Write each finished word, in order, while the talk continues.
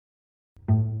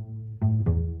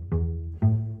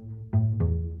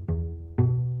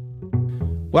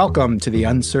Welcome to The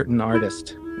Uncertain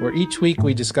Artist, where each week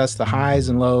we discuss the highs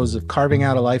and lows of carving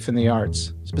out a life in the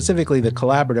arts, specifically the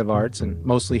collaborative arts, and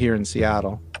mostly here in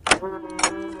Seattle.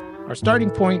 Our starting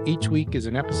point each week is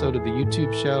an episode of the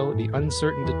YouTube show The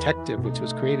Uncertain Detective, which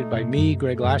was created by me,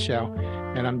 Gregg Lachow,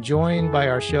 and I'm joined by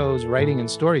our show's writing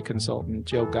and story consultant,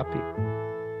 Joe Guppy.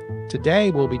 Today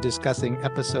we'll be discussing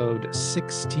episode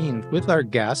 16 with our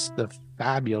guest, the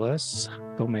fabulous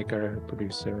filmmaker,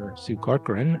 producer, Sue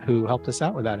Corcoran, who helped us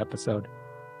out with that episode.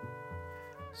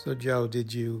 So, Joe,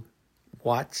 did you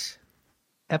watch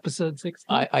episode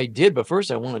 16? I did, but first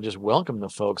I want to just welcome the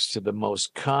folks to the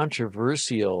most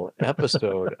controversial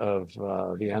episode of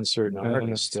The Uncertain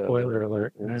Artist. Spoiler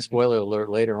alert. Spoiler alert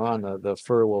later on, the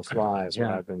fur will fly is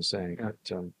what I've been saying. Yeah.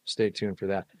 But, stay tuned for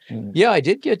that. Yeah, I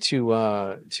did get to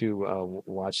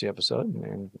watch the episode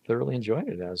and thoroughly enjoyed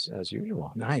it as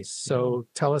usual. Nice. So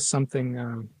tell us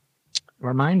something,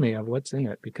 remind me of what's in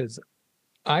it, because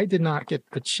I did not get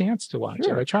the chance to watch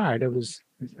it. I tried. It was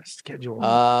scheduled.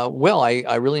 Well,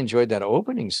 I really enjoyed that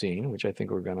opening scene, which I think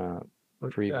we're going to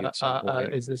preview at some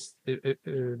point. Is this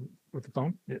with the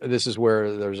phone? This is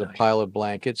where there's a pile of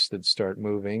blankets that start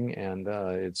moving, and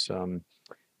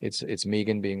it's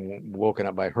Megan being woken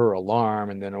up by her alarm,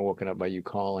 and then woken up by you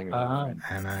calling her.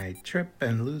 And I trip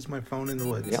and lose my phone in the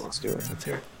woods. Yeah, let's do it. Let's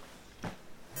hear it.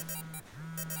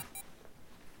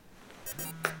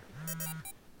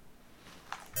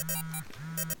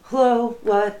 Hello,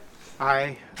 what?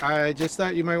 I just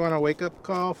thought you might want a wake-up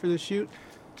call for the shoot.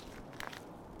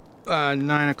 9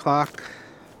 o'clock.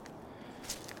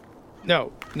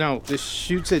 No, the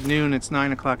shoot's at noon. It's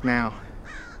 9 o'clock now.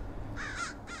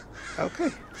 Okay,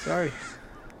 sorry.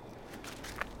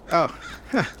 Oh,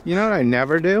 you know what I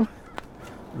never do?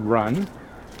 Run.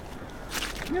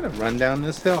 You gotta run down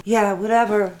this hill. Yeah,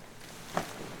 whatever.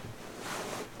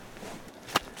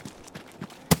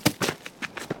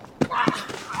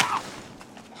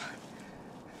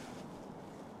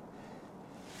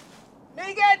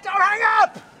 Megan, don't hang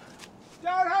up!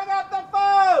 Don't hang up the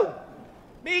phone!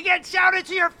 Megan, shout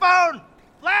into your phone!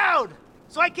 Loud!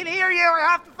 So I can hear you! I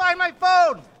have to find my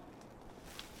phone!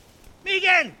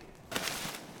 Megan!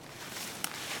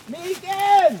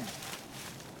 Megan!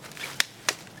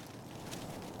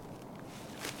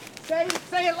 Say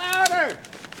it louder!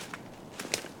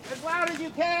 As loud as you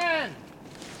can!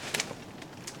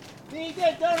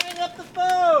 Megan, don't hang up the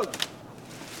phone!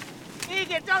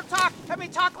 Megan, don't talk!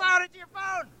 Talk loud into your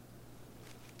phone!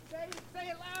 Say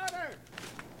it louder!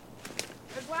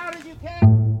 As loud as you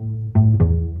can!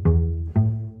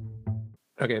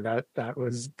 Okay, that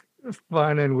was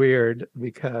fun and weird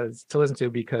to listen to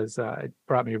because it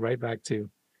brought me right back to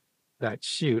that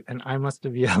shoot, and I must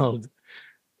have yelled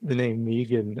the name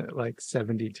Megan like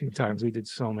 72 times. We did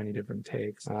so many different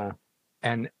takes,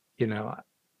 and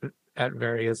at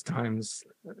various times,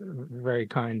 very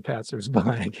kind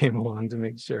passersby came along to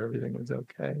make sure everything was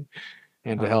okay,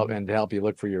 And to help you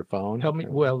look for your phone. help me.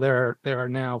 Well, there are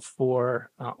now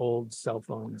 4 old cell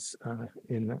phones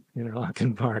in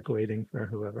Interlochen Park waiting for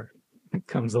whoever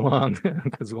comes along,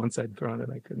 because once I'd thrown it,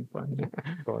 I couldn't find it.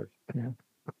 Of course. Yeah.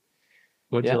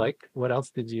 What'd you like? What else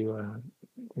did you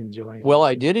enjoy? Well,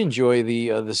 I did enjoy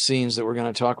the scenes that we're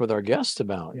going to talk with our guest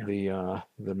about, Yeah.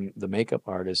 the makeup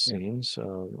artist scenes.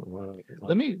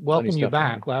 Let me welcome you stuff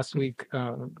back. Last week,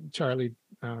 Charlie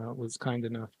was kind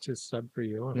enough to sub for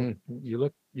you. Mm. You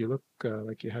look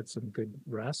like you had some good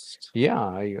rest. Yeah,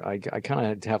 I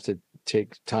kind of have to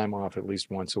take time off at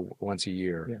least once a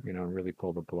year, Yeah. and really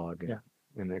pull the plug. Yeah.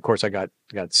 And of course I got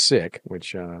sick,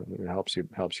 which helps you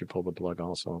pull the plug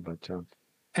also. But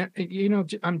And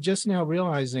I'm just now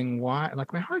realizing why.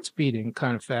 Like, my heart's beating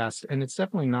kind of fast, and it's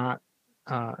definitely not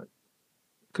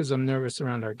because I'm nervous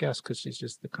around our guest, because she's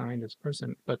just the kindest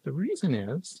person. But the reason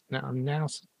is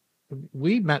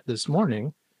we met this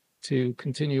morning to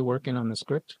continue working on the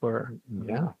script for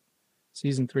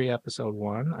season 3, episode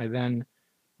 1. I then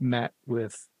met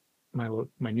with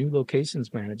my new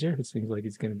locations manager, who seems like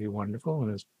he's going to be wonderful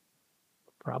and is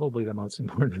probably the most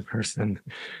important person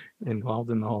involved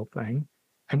in the whole thing.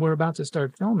 And we're about to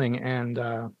start filming, and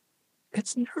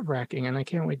it's nerve-wracking, and I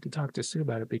can't wait to talk to Sue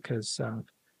about it because,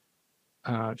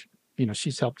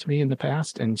 she's helped me in the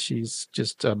past, and she's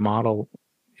just a model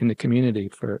in the community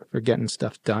for getting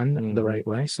stuff done the right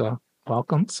way. So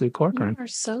welcome, Sue Corcoran. You are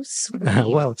so sweet.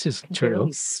 Well, it's just true.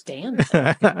 Really stand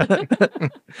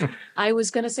it. I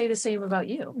was going to say the same about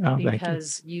you,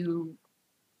 because you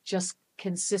just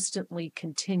consistently,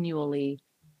 continually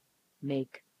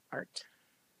make art.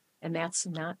 And that's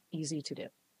not easy to do.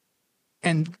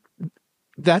 And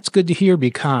that's good to hear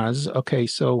because, okay,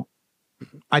 so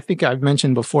I think I've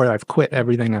mentioned before, I've quit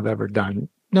everything I've ever done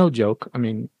no joke. I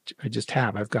mean, I just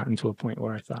have. I've gotten to a point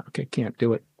where I thought, okay, can't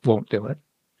do it, won't do it.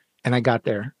 And I got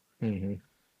there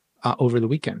over the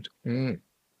weekend.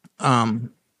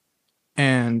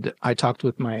 And I talked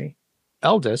with my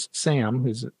eldest, Sam,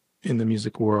 who's in the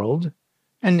music world.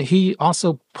 And he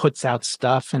also puts out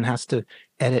stuff and has to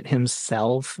edit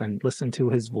himself and listen to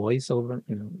his voice over,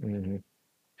 And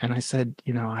I said,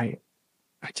 I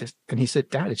just, and he said,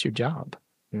 Dad, it's your job.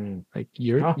 Like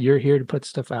you're here to put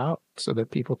stuff out so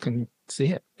that people can see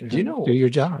it. Do your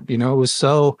job? It was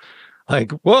so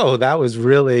like, whoa, that was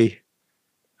really,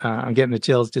 I'm getting the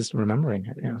chills just remembering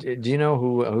it. Do you know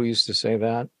who used to say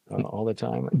that all the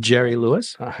time? Jerry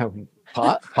Lewis?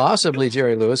 Possibly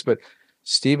Jerry Lewis, but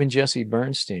Steve and Jesse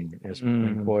Bernstein has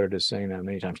been quoted as saying that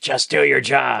many times. Just do your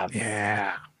job.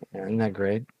 Yeah. Isn't that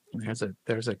great? There's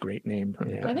a great name.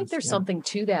 I think there's something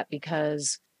to that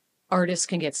because artists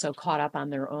can get so caught up on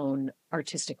their own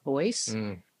artistic voice.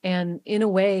 And in a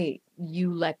way,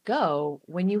 you let go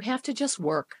when you have to just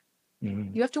work.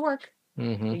 You have to work.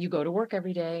 You go to work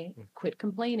every day, quit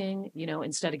complaining,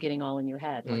 instead of getting all in your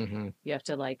head. Like, you have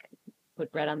to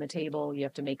put bread on the table. You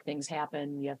have to make things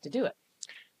happen. You have to do it.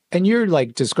 And you're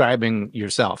describing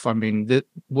yourself. I mean,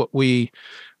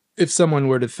 if someone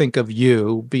were to think of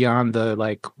you beyond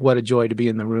the what a joy to be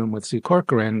in the room with Sue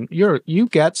Corcoran, you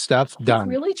get stuff done. I'm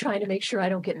really trying to make sure I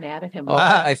don't get mad at him.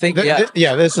 I think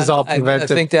this is all preventive.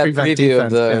 I think that preview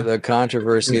of the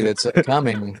controversy that's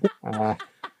coming.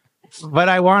 But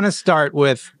I want to start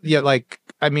with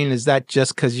is that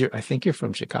just because I think you're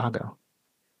from Chicago?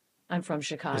 I'm from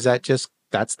Chicago. Is that just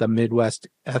that's the Midwest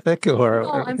ethic, or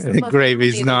I'm from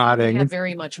Gravy's nodding? Have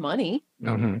very much money.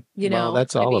 Well,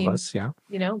 that's all of us. Yeah.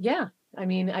 Yeah. I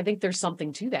mean, I think there's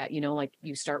something to that.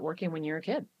 You start working when you're a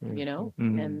kid.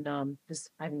 And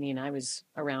I was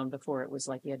around before it was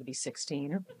you had to be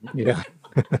 16. Yeah.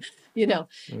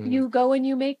 You go and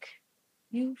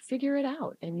you figure it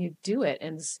out and you do it.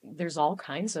 And there's all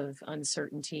kinds of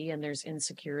uncertainty and there's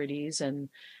insecurities and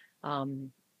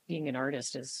being an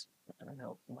artist is. I don't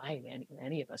know why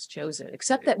any of us chose it,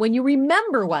 except that when you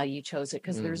remember why you chose it,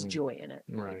 because there's joy in it.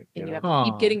 Right. And you have to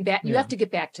keep getting back. You have to get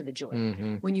back to the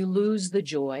joy. When you lose the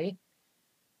joy,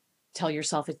 tell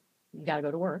yourself you got to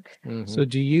go to work. So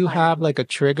do you have a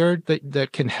trigger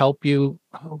that can help you?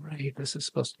 Oh, right. This is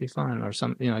supposed to be fun or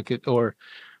something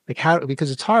how,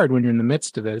 because it's hard when you're in the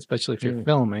midst of it, especially if you're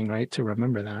filming, right? To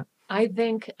remember that. I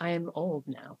think I'm old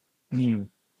now. And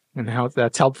how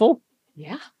that's helpful?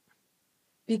 Yeah.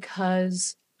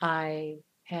 Because I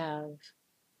have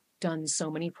done so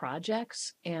many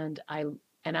projects and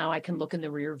now I can look in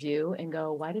the rear view and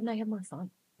go, why didn't I have more fun?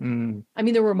 I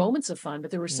mean, there were moments of fun,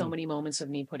 but there were so many moments of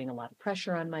me putting a lot of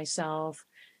pressure on myself,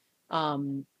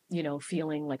 feeling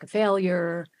like a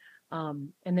failure.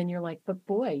 And then you're like, but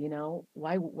boy,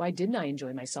 why didn't I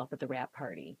enjoy myself at the rap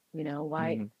party?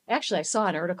 Why? Actually, I saw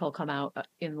an article come out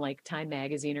in Time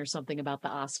magazine or something about the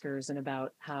Oscars and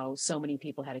about how so many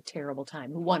people had a terrible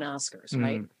time who won Oscars,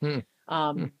 right?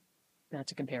 Not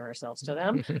to compare ourselves to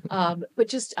them. But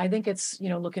just, I think it's,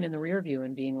 looking in the rear view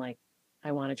and being like,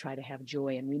 I want to try to have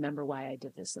joy and remember why I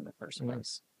did this in the first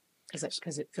place.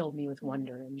 Because it filled me with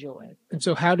wonder and joy. And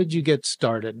so how did you get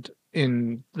started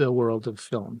in the world of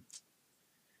film?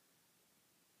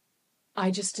 I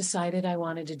just decided I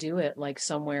wanted to do it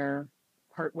somewhere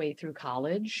partway through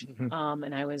college.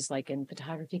 And I was in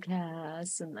photography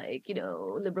class and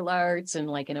liberal arts and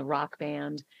in a rock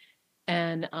band.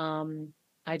 And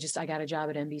I got a job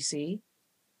at NBC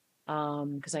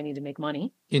because I needed to make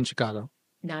money. In Chicago?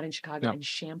 Not in Chicago, in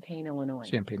Champaign, Illinois.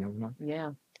 Champaign, Illinois.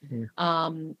 Yeah.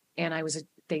 And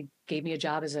they gave me a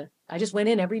job I just went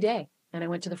in every day and I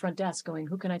went to the front desk going,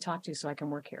 who can I talk to so I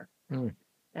can work here?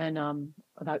 And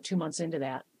about 2 months into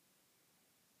that,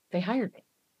 they hired me.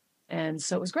 And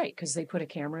so it was great because they put a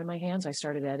camera in my hands. I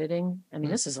started editing. I mean,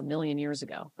 this is a million years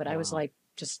ago, but I was I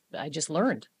just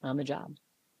learned on the job.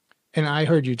 And I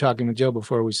heard you talking to Joe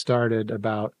before we started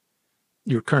about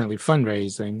you're currently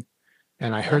fundraising.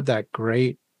 And I heard that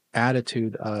great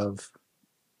attitude of,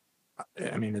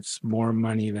 I mean, it's more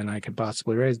money than I could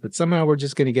possibly raise, but somehow we're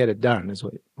just going to get it done is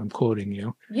what I'm quoting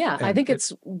you. Yeah, and I think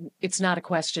it's not a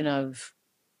question of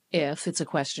if, it's a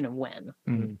question of when,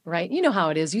 right? You know how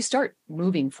it is. You start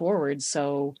moving forward,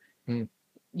 so you're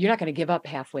not going to give up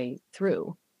halfway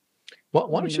through. Well,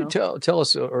 why don't you tell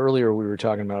us earlier we were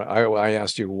talking about, I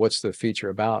asked you, what's the feature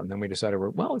about? And then we decided,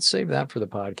 let's save that for the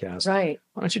podcast. Right.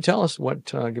 Why don't you tell us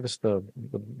give us the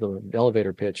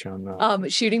elevator pitch on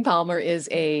Shooting Palmer is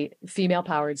a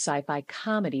female-powered sci-fi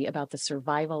comedy about the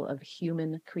survival of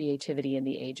human creativity in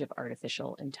the age of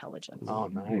artificial intelligence. Oh,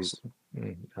 nice.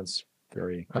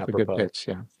 very That's a good apropos. pitch.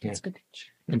 Yeah. It's a good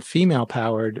pitch. And female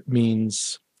powered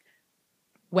means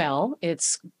Well,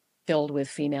 it's filled with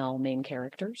female main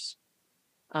characters.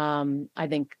 I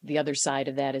think the other side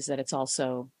of that is that it's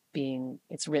also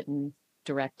it's written,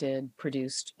 directed,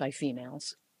 produced by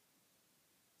females.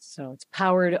 So it's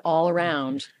powered all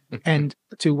around. And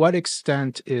to what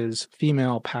extent is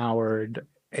female powered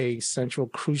a central,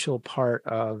 crucial part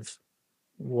of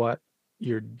what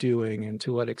you're doing? And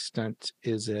to what extent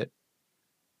is it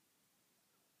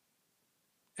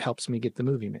helps me get the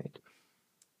movie made?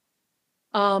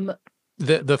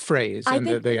 The phrase I and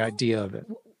think- the idea of it.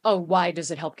 Oh, why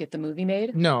does it help get the movie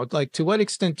made? No, like to what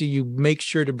extent do you make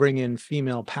sure to bring in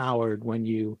female powered when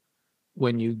you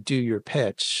do your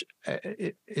pitch?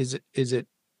 Is it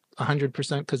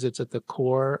 100% because it's at the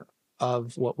core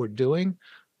of what we're doing,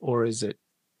 or is it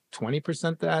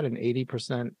 20% that and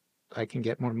 80% I can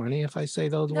get more money if I say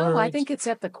those words? No, I think it's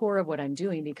at the core of what I'm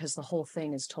doing because the whole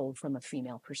thing is told from a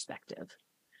female perspective.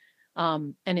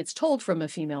 And it's told from a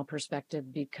female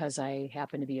perspective because I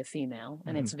happen to be a female,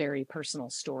 and it's a very personal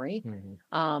story.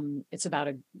 It's about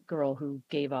a girl who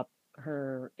gave up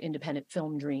her independent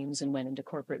film dreams and went into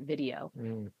corporate video.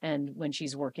 And when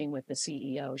she's working with the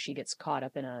CEO, she gets caught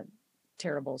up in a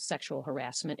terrible sexual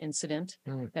harassment incident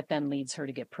that then leads her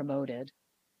to get promoted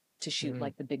to shoot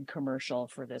like the big commercial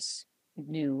for this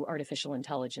new artificial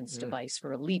intelligence device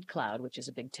for Elite Cloud, which is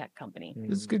a big tech company.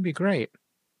 This could be great.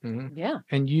 Yeah.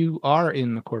 And you are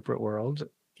in the corporate world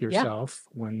yourself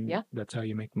when that's how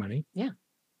you make money. Yeah.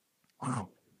 Wow.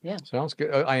 Yeah. Sounds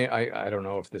good. I don't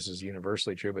know if this is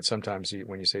universally true, but sometimes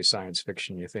when you say science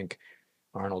fiction, you think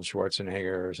Arnold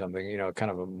Schwarzenegger or something,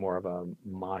 kind of more of a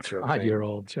macho thing. You're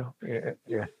old, Joe.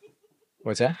 Yeah.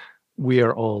 What's that? We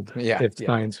are old. Yeah, If yeah.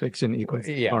 science fiction equals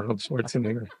Yeah. Arnold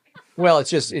Schwarzenegger. Well, it's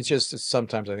just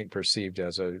sometimes I think perceived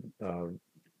as a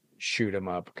shoot 'em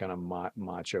up kind of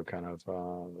macho kind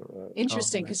of.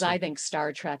 Interesting, because I think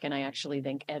Star Trek, and I actually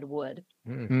think Ed Wood,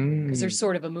 Mm. because there's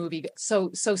sort of a movie. So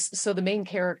the main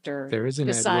character, There is an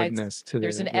Ed besides- Woodness to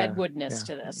there's the- an Ed yeah, Woodness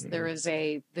yeah. to this. There is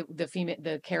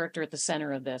the character at the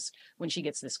center of this. When she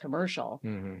gets this commercial,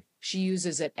 she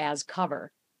uses it as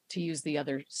cover to use the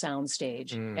other sound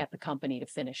stage at the company to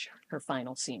finish her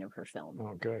final scene of her film.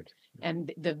 Oh, good.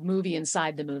 And the movie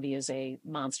inside the movie is a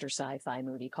monster sci-fi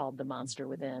movie called The Monster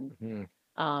Within.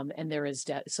 And there is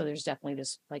there's definitely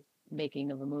this like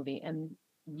making of a movie. And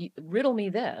riddle me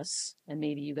this, and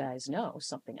maybe you guys know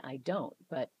something I don't,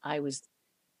 but I was,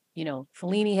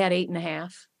 Fellini had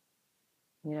 8.5.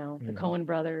 The Coen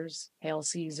brothers, Hail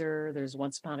Caesar. There's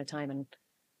Once Upon a Time in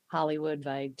Hollywood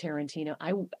by Tarantino.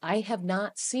 I have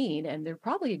not seen, and there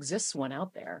probably exists one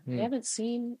out there. I haven't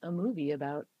seen a movie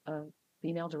about a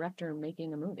female director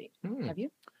making a movie. Have you?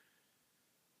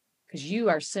 Because you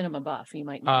are cinema buff. You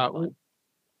might know one.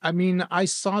 I mean, I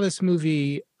saw this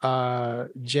movie,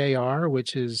 JR,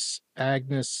 which is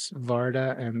Agnes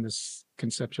Varda and this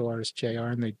conceptual artist JR,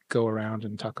 and they go around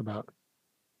and talk about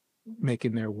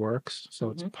making their works. So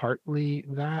it's partly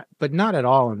that, but not at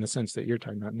all in the sense that you're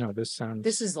talking about. No, this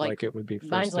is like it would be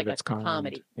first mine's of like a its kind.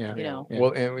 comedy. Yeah. Yeah.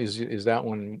 Well, and is that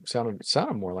one sounded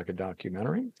more like a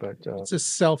documentary, but It's a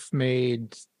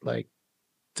self-made like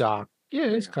doc. Yeah,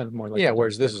 it's kind of more like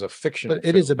whereas this is a fictional. but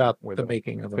it is film about with the a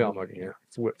making of a film. movie.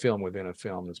 Film within a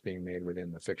film that's being made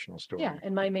within the fictional story. Yeah,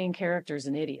 and my main character is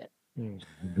an idiot.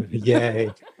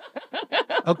 Yay.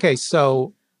 Okay,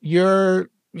 so you're,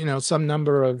 some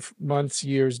number of months,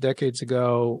 years, decades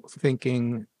ago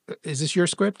thinking, is this your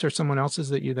script or someone else's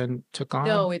that you then took on?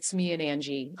 No, it's me and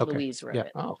Angie Okay, Louise wrote yeah.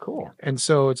 it. Oh, cool. And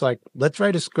so it's like, let's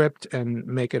write a script and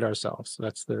make it ourselves.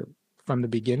 That's from the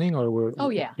beginning, or we're. Oh,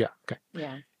 yeah. Yeah, okay.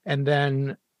 Yeah. And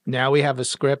then now we have a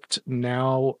script.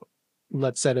 Now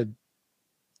let's set a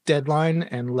deadline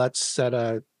and let's set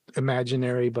a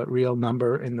imaginary but real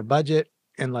number in the budget,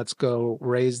 and let's go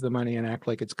raise the money and act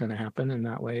like it's going to happen. And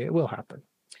that way it will happen.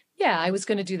 Yeah, I was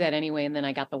going to do that anyway. And then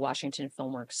I got the Washington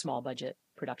Filmworks small budget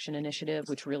production initiative,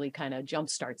 which really kind of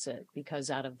jumpstarts it, because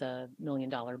out of the $1 million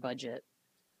budget,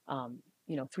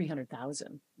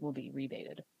 300,000 will be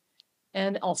rebated.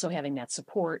 And also having that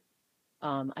support,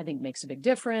 I think makes a big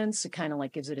difference. It kind of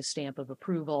like gives it a stamp of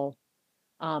approval.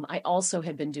 I also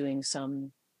had been doing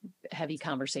some heavy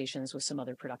conversations with some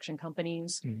other production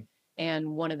companies.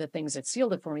 And one of the things that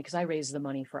sealed it for me, because I raised the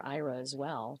money for IRA as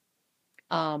well.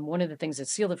 One of the things that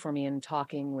sealed it for me in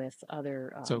talking with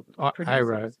other So producers-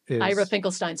 Ira is Ira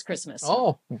Finkelstein's Christmas.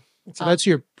 Oh, so that's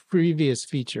your previous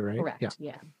feature, right? Correct.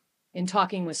 Yeah. In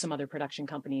talking with some other production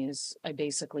companies, I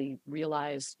basically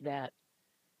realized that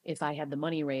if I had the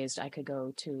money raised, I could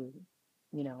go to,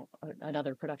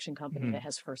 another production company that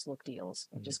has first look deals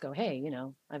and just go, hey,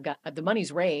 I've got the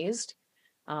money's raised.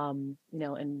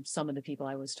 And some of the people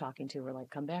I was talking to were like,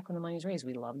 come back when the money's raised.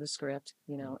 We love the script.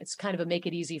 It's kind of a make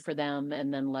it easy for them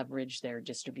and then leverage their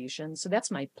distribution. So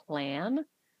that's my plan.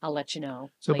 I'll let you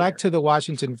know. So later. back to the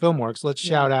Washington Filmworks, let's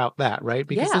shout out that, right?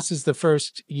 Because Yeah. this is the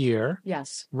first year.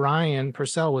 Yes. Ryan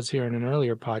Purcell was here in an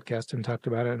earlier podcast and talked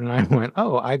about it. And I went,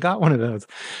 oh, I got one of those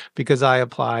because I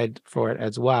applied for it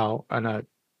as well on a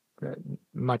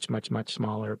much, much, much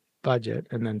smaller budget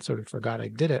and then sort of forgot I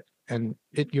did it. And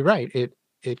you're right.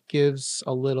 It gives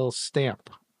a little stamp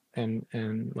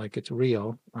and like it's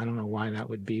real. I don't know why that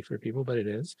would be for people, but it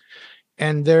is.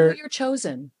 And You're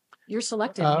chosen. You're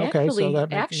selected. Okay, so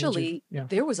that actually,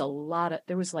 there was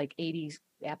like 80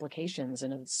 applications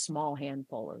and a small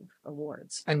handful of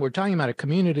awards. And we're talking about a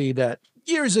community that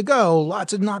years ago,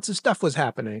 lots of stuff was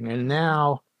happening. And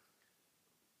now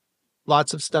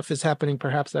lots of stuff is happening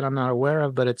perhaps that I'm not aware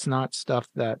of, but it's not stuff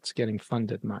that's getting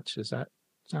funded much. Does that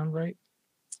sound right?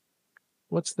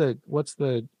 What's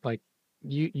the like,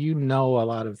 you know a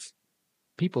lot of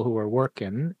people who are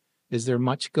working. Is there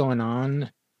much going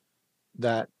on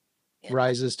that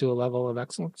rises to a level of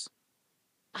excellence?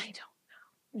 I don't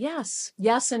know.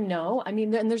 Yes and no. I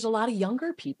mean, and there's a lot of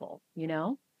younger people,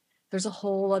 there's a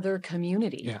whole other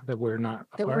community. Yeah, that we're not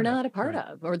a part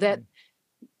of, or that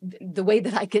the way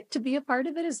that I get to be a part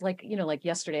of it is like, like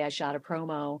yesterday I shot a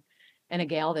promo and a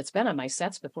gal that's been on my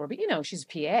sets before, but she's a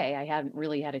PA. I haven't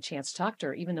really had a chance to talk to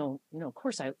her, even though, of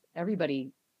course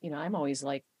everybody, I'm always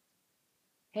like,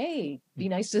 hey, be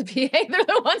nice to the PA. They're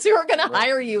the ones who are going to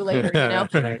hire you later,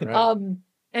 Right.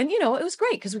 And, it was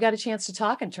great because we got a chance to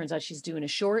talk and turns out she's doing a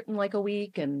short in like a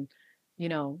week. And,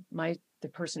 the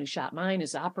person who shot mine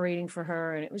is operating for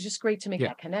her. And it was just great to make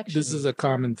that connection. This is a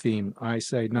common theme. I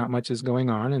say not much is going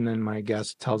on. And then my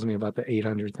guest tells me about the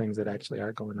 800 things that actually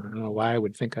are going on. I don't know why I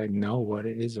would think I know what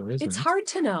it is or isn't. It's hard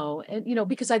to know. And,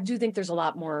 because I do think there's a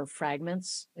lot more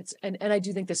fragments. And I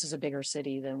do think this is a bigger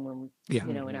city than when,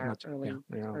 in our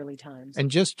early times. And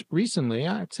just recently,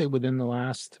 I'd say within the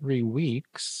last 3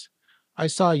 weeks, I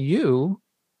saw you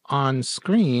on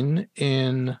screen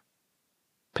in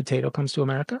Potato Comes to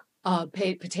America.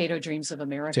 Potato Dreams of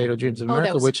America. Potato Dreams of America,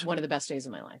 that was which one of the best days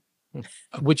of my life.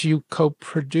 Which you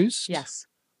co-produced? Yes.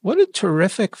 What a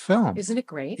terrific film! Isn't it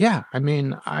great? Yeah, I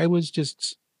mean, I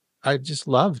just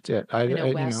loved it.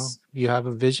 You have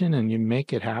a vision and you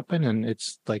make it happen, and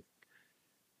it's like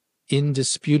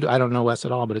indisputable. I don't know Wes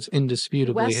at all, but it's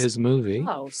indisputably his movie.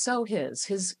 Oh, so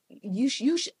his.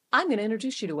 I'm going to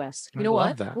introduce you to Wes. You know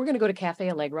what? We're going to go to Cafe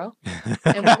Allegro,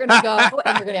 and we're going to go and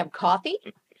we're going to have coffee.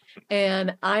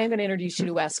 And I am going to introduce you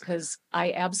to Wes because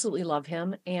I absolutely love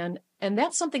him. And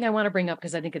that's something I want to bring up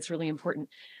because I think it's really important.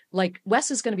 Like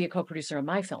Wes is going to be a co-producer of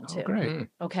my film too. Oh, great.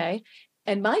 Okay.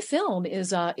 And my film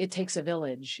is It Takes a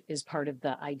Village is part of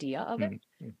the idea of it.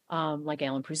 Like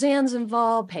Alan Pruzan's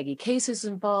involved, Peggy Case is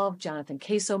involved, Jonathan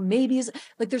Queso maybe is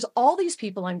like, there's all these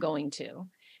people I'm going to.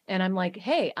 And I'm like,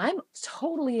 hey, I'm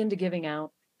totally into giving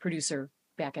out producer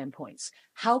back end points.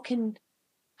 How can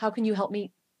you help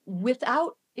me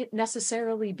without it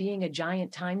necessarily being a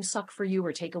giant time suck for you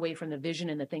or take away from the vision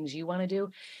and the things you want to do?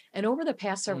 And over the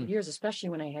past several years, especially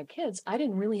when I had kids, I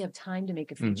didn't really have time to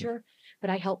make a feature, but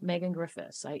I helped Megan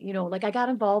Griffiths. I got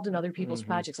involved in other people's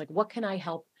projects. Like, what can I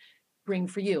help bring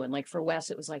for you? And like for Wes,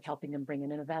 it was like helping him bring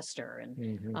in an investor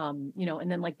and,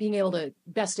 and then like being able to,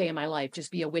 best day of my life,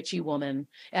 just be a witchy woman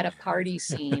at a party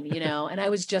scene, and I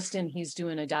was he's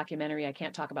doing a documentary. I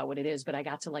can't talk about what it is, but I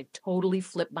got to like totally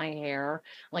flip my hair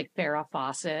like Farrah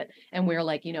Fawcett and wear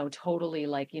like, totally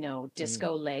like,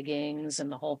 disco leggings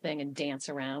and the whole thing and dance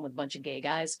around with a bunch of gay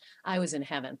guys. I was in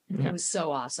heaven. Yeah. It was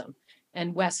so awesome.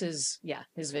 And Wes is,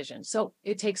 his vision. So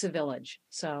it takes a village.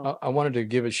 So I wanted to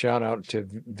give a shout out to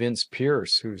Vince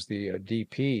Pierce, who's the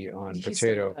DP on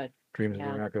Potato Dreams of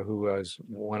America, who was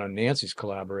one of Nancy's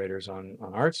collaborators on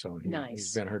Art Zone.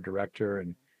 He's been her director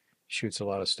and shoots a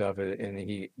lot of stuff, and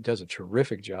he does a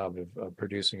terrific job of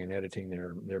producing and editing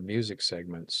their music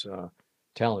segments.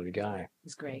 Talented guy.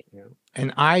 He's great. Yeah.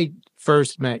 And I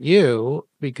first met you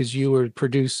because you were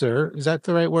producer. Is that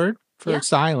the right word? For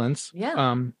Silence,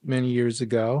 many years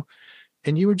ago,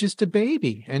 and you were just a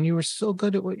baby, and you were so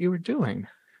good at what you were doing,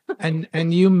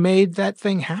 and you made that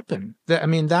thing happen.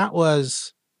 That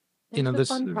was, this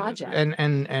fun project,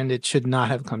 and it should not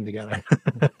have come together,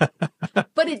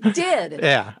 but it did.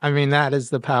 Yeah, that is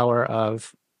the power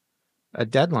of a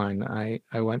deadline.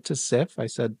 I went to SIF. I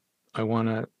said I want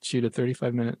to shoot a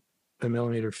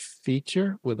 35mm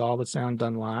feature with all the sound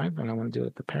done live, and I want to do it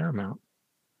at the Paramount.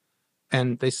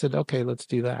 And they said, okay, let's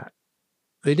do that.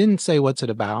 They didn't say what's it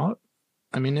about.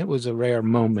 It was a rare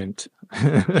moment.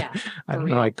 I don't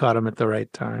know. I caught them at the right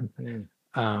time.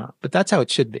 But that's how it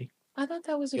should be. I thought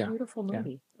that was a Yeah, beautiful yeah.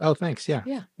 movie. Oh, thanks. Yeah,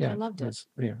 Yeah, yeah. I loved it.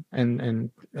 Yeah,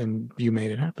 and you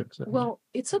made it happen. So. Well,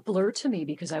 it's a blur to me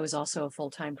because I was also a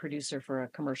full-time producer for a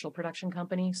commercial production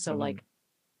company. So like,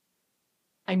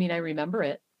 I mean, I remember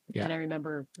it. Yeah. And I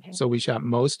remember. So we shot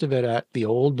most of it at the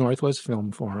old Northwest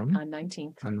Film Forum On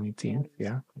 19th. on 19th.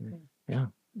 Yeah. Yeah.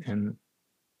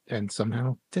 And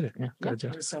somehow did it. Yeah. Got a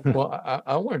job. So Well,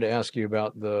 I wanted to ask you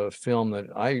about the film that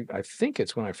I think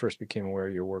it's when I first became aware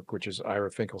of your work, which is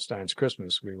Ira Finkelstein's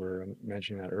Christmas. We were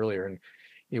mentioning that earlier, and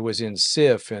it was in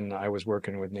SIF, and I was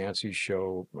working with Nancy's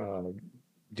show,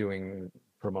 doing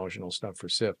promotional stuff for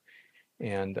SIF.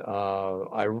 And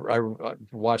I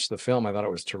watched the film. I thought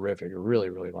it was terrific. I really,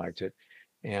 really liked it.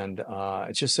 And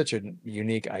it's just such a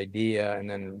unique idea and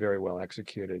then very well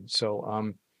executed.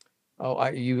 So,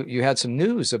 you had some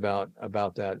news about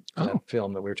that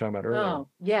film that we were talking about earlier. Oh,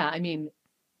 yeah. I mean,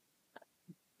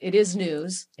 it is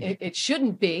news. It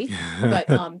shouldn't be, but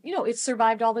it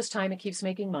survived all this time. It keeps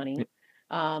making money.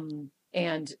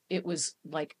 And it was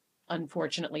like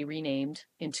unfortunately renamed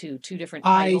into 2 different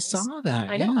titles. I saw that.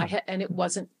 I know. Yeah. And it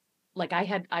wasn't like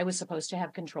I was supposed to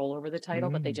have control over the title,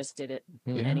 but they just did it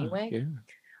anyway.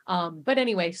 Yeah. But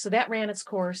anyway, so that ran its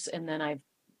course, and then I've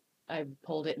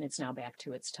pulled it, and it's now back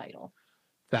to its title.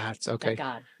 That's okay. Thank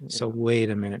God. So wait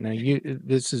a minute. Now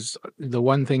this is the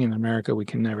one thing in America we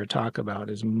can never talk about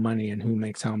is money and who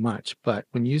makes how much. But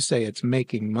when you say it's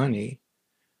making money,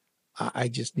 I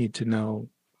just need to know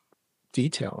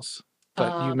details.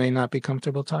 But you may not be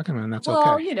comfortable talking about it, and that's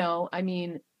okay. Well, I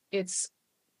mean, it's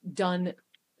done.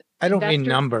 I don't mean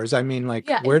numbers. I mean, like,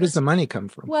 Yeah, where does the money come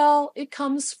from? Well, it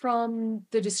comes from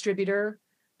the distributor.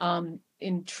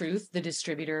 In truth, the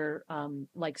distributor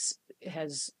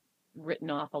has written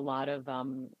off a lot of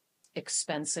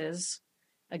expenses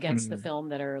against the film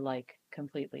that are like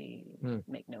completely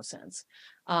make no sense.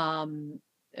 And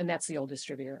that's the old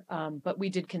distributor. But we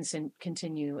did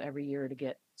continue every year to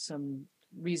get some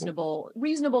reasonable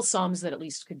sums that at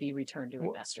least could be returned to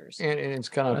investors. And it's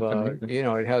kind of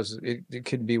it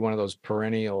could be one of those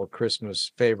perennial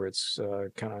Christmas favorites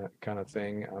kind of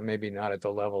thing. Maybe not at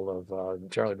the level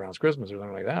of Charlie Brown's Christmas or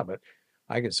something like that, but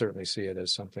I could certainly see it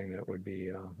as something that would be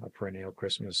a perennial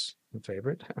Christmas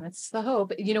favorite. That's the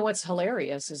hope. You know what's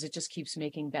hilarious is it just keeps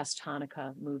making best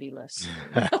Hanukkah movie lists.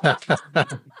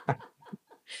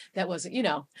 That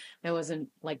wasn't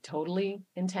like totally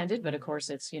intended, but of course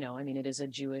it's, it is a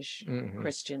Jewish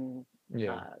Christian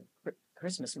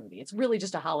Christmas movie. It's really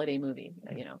just a holiday movie,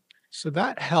 So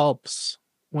that helps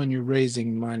when you're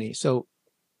raising money. So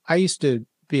I used to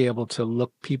be able to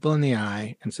look people in the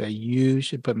eye and say, you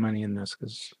should put money in this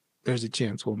because there's a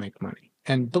chance we'll make money.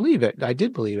 And believe it. I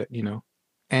did believe it,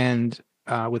 And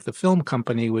with the film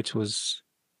company, which was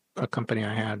a company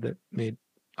I had that made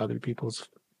other people's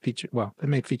they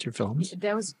made feature films.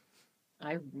 That was,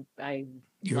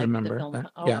 you remember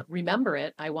that? Yeah. Remember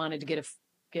it. I wanted to get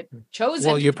chosen.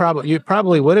 Well, you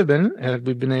probably would have been had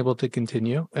we been able to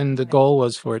continue. And the goal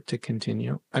was for it to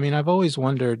continue. I mean, I've always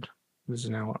wondered, this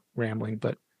is now rambling,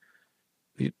 but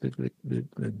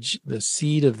the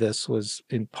seed of this was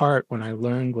in part when I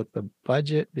learned what the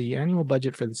annual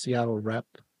budget for the Seattle Rep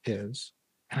is.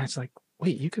 And I was like,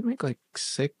 wait, you could make like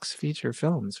 6 feature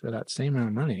films for that same amount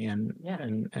of money.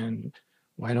 And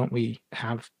why don't we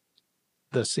have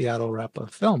the Seattle Rep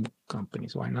of film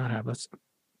companies? Why not have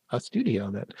a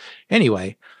studio that,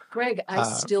 anyway. Gregg, I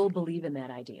still believe in that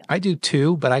idea. I do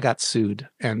too, but I got sued.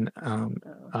 And,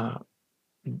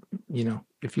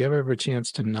 if you ever have a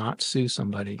chance to not sue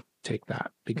somebody, take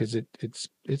that because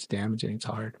it's damaging. It's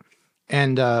hard.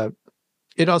 And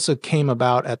it also came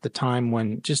about at the time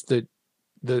when just the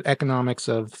economics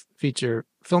of feature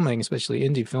filmmaking, especially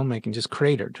indie filmmaking, just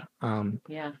cratered.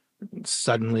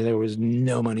 Suddenly there was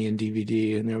no money in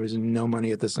DVD and there was no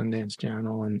money at the Sundance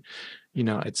Channel and,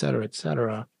 et cetera, et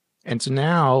cetera. And so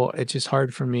now it's just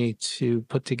hard for me to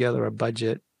put together a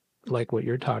budget like what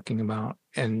you're talking about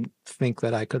and think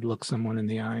that I could look someone in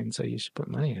the eye and say, you should put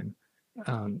money in.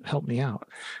 Help me out.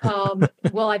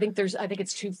 Well, I think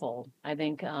it's twofold. I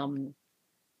think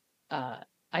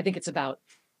it's about,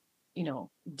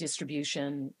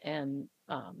 distribution and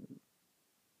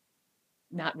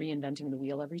not reinventing the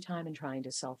wheel every time and trying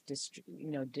to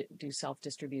do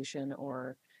self-distribution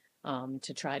or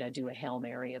to try to do a Hail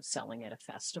Mary of selling at a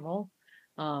festival.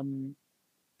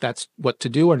 That's what to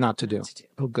do or not to do? Not to do.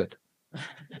 Oh, good.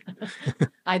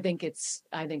 I think it's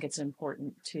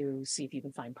important to see if you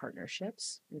can find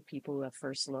partnerships with people who have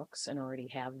first looks and already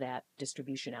have that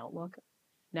distribution outlook.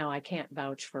 Now, I can't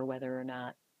vouch for whether or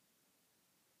not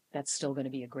that's still going to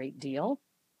be a great deal,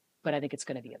 but I think it's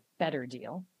going to be a better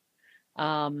deal.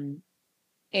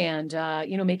 and,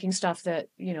 making stuff that,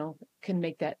 can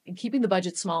make that, keeping the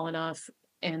budget small enough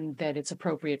and that it's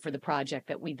appropriate for the project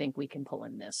that we think we can pull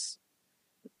in this,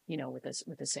 with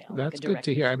a sale. That's good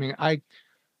to hear. I mean, I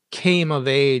came of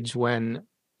age when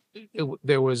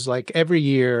there was like every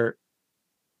year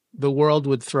the world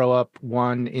would throw up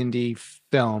one indie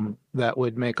film that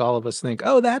would make all of us think,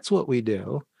 oh, that's what we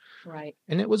do. Right.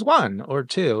 And it was one or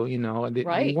two, and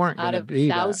right. you weren't going to be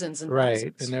thousands that. and right.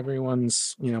 Thousands. And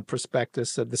everyone's,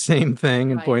 prospectus said the same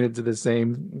thing and right. pointed to the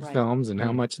same right. films and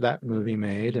how much that movie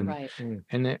made. And, right.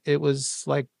 and it was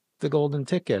like the golden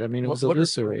ticket. I mean, it was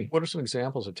illusory. What are some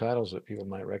examples of titles that people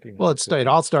might recognize? Well, it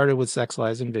all started with Sex,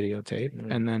 Lies, and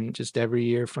Videotape. And then just every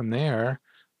year from there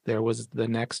was the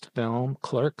next film.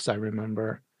 Clerks, I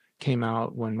remember, came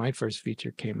out when my first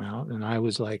feature came out. And I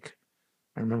was like,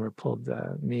 I remember pulled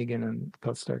Megan and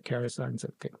co-star Kara aside and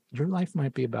said, okay, your life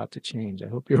might be about to change. I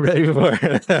hope you're ready for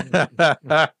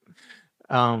it.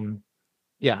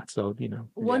 Yeah. So,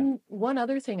 One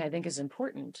other thing I think is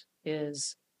important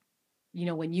is,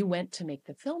 when you went to make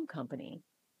the film company,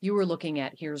 you were looking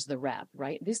at, here's the rep,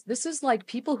 right? This is like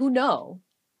people who know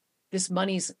this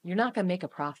money's, you're not going to make a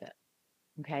profit.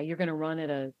 Okay. You're going to run at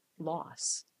a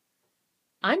loss.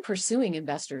 I'm pursuing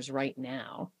investors right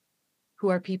now who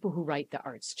are people who write the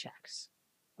arts checks.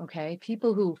 Okay.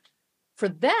 People who, for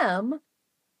them,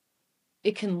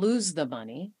 it can lose the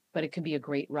money, but it can be a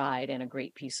great ride and a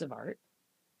great piece of art.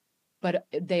 But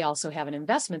they also have an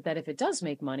investment that if it does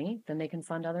make money, then they can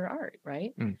fund other art,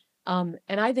 right? And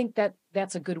I think that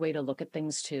that's a good way to look at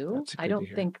things too. I don't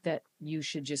think that you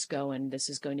should just go and this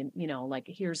is going to, like,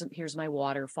 here's my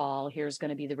waterfall, here's going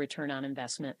to be the return on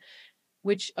investment,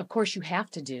 which of course you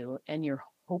have to do and you're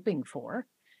hoping for.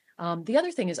 The other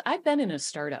thing is I've been in a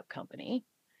startup company,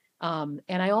 and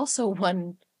I also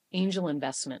won angel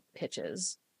investment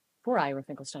pitches for Ira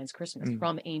Finkelstein's Christmas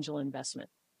from angel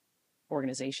investment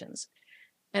organizations.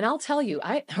 And I'll tell you,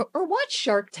 or watch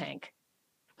Shark Tank.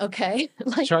 Okay.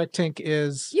 Like Shark Tank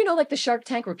is, like the Shark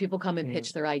Tank where people come and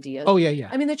pitch their ideas. Oh, yeah.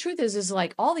 I mean, the truth is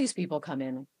like all these people come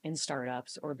in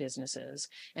startups or businesses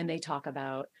and they talk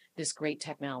about this great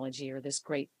technology or this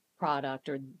great product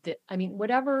or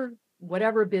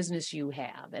whatever business you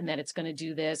have, and that it's going to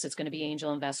do this, it's going to be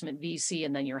angel investment, VC,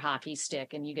 and then your hockey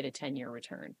stick and you get a 10-year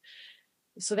return.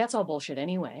 So that's all bullshit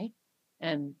anyway.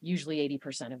 And usually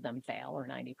 80% of them fail or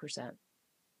 90%.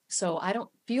 So I don't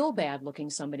feel bad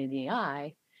looking somebody in the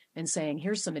eye and saying,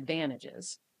 here's some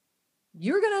advantages.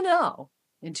 You're going to know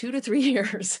in 2 to 3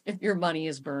 years if your money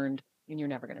is burned and you're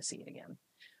never going to see it again.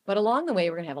 But along the way,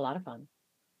 we're going to have a lot of fun.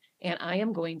 And I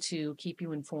am going to keep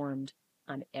you informed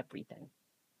on everything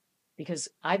because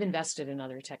I've invested in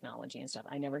other technology and stuff.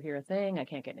 I never hear a thing. I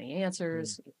can't get any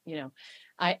answers,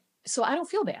 so I don't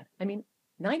feel bad. I mean,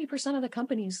 90% of the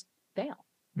companies fail.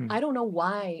 I don't know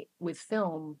why with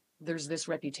film, there's this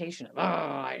reputation of,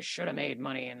 I should have made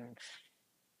money. And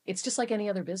it's just like any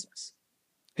other business.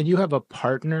 And you have a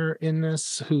partner in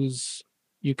this who's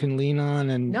you can lean on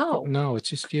and no, it's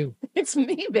just you. It's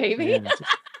me, baby. Yeah,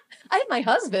 I have my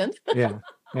husband. Yeah.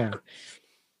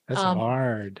 That's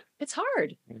hard. It's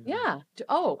hard. Yeah.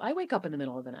 Oh, I wake up in the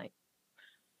middle of the night.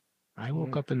 I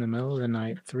woke up in the middle of the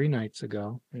night 3 nights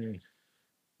ago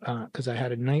because I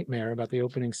had a nightmare about the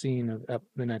opening scene of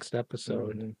the next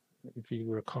episode. If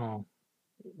you recall,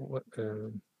 what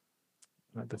the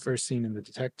first scene in the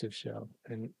detective show,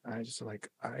 and I just like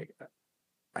I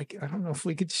don't know if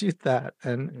we could shoot that,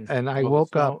 and I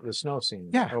woke up the snow scene.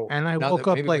 Yeah, and I woke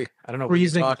up like I don't know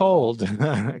freezing cold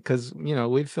because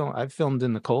I've filmed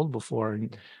in the cold before,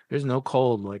 and there's no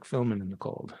cold like filming in the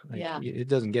cold. Like, it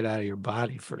doesn't get out of your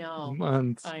body for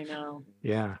months. I know.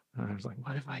 Yeah, and I was like,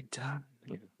 what have I done?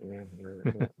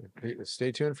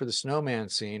 Stay tuned for the snowman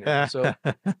scene.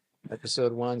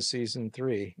 Episode 1, season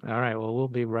 3. All right. Well, we'll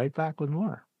be right back with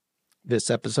more. This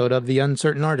episode of The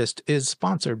Uncertain Artist is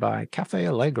sponsored by Cafe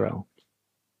Allegro.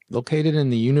 Located in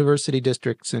the University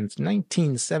District since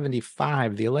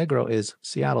 1975, the Allegro is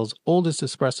Seattle's oldest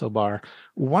espresso bar,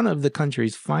 one of the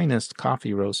country's finest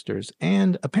coffee roasters,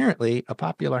 and apparently a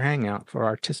popular hangout for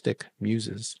artistic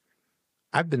muses.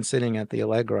 I've been sitting at the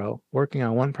Allegro, working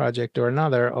on one project or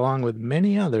another, along with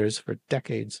many others for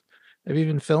decades. I've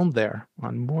even filmed there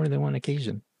on more than one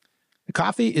occasion. The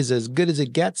coffee is as good as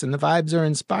it gets, and the vibes are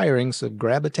inspiring, so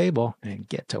grab a table and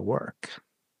get to work.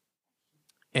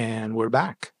 And we're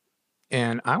back.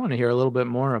 And I want to hear a little bit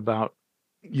more about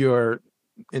your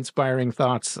inspiring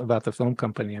thoughts about the film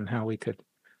company and how we could,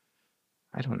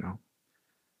 I don't know,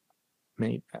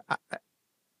 maybe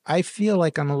I feel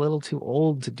like I'm a little too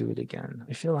old to do it again.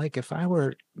 I feel like if I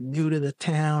were new to the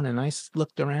town and I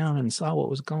looked around and saw what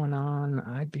was going on,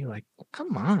 I'd be like,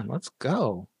 come on, let's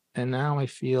go. And now I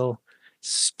feel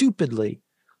stupidly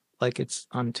like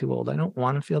I'm too old. I don't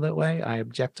want to feel that way. I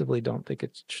objectively don't think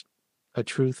it's a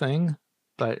true thing,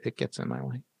 but it gets in my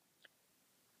way.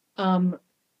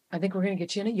 I think we're going to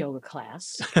get you in a yoga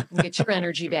class and get your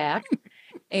energy back.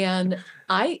 And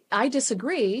I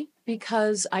disagree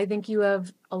because I think you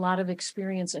have a lot of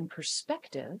experience and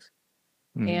perspective.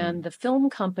 Mm. And the film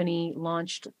company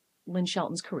launched Lynn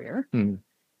Shelton's career. Mm.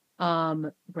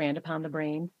 Brand Upon the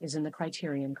Brain is in the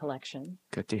Criterion collection.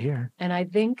 Good to hear. And I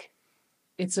think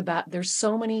there's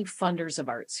so many funders of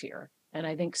arts here. And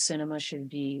I think cinema should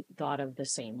be thought of the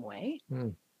same way.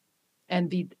 Mm.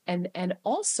 And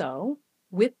also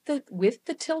with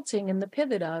the tilting and the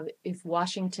pivot of, if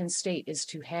Washington State is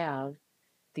to have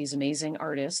these amazing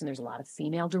artists, and there's a lot of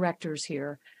female directors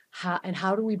here,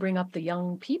 how do we bring up the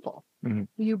young people? Mm-hmm.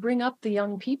 You bring up the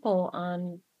young people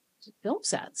on film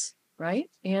sets, right?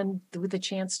 And with a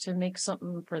chance to make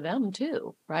something for them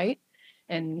too, right?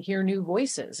 And hear new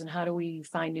voices. And how do we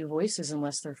find new voices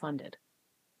unless they're funded?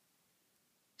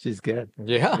 She's good.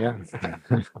 Yeah.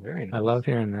 Very nice. I love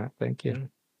hearing that. Thank you.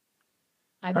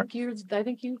 I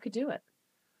think you could do it.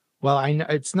 Well, I know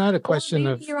it's not a question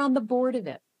of you're on the board of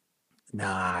it.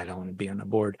 Nah, I don't want to be on the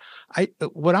board.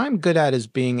 What I'm good at is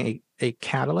being a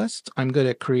catalyst. I'm good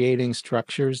at creating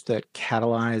structures that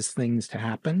catalyze things to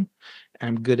happen.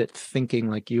 I'm good at thinking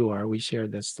like you are. We share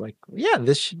this, like, yeah,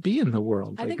 this should be in the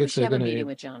world. I think we should have a meeting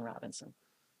with John Robinson.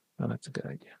 Oh, that's a good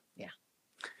idea. Yeah.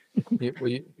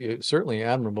 You're certainly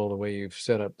admirable the way you've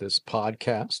set up this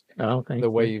podcast. Oh, thank you. The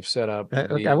way you've set up.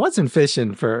 I wasn't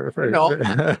fishing for no.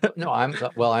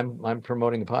 I'm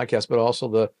promoting the podcast, but also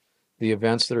the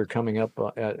events that are coming up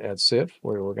at SIF,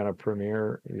 where we're going to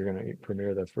premiere. You're going to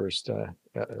premiere the first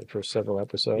several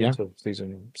episodes of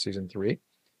season 3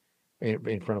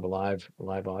 in front of a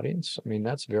live audience. I mean,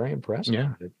 that's very impressive.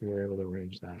 Yeah, that you were able to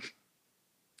arrange that.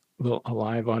 A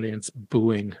live audience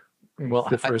booing. Well,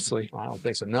 firstly, I don't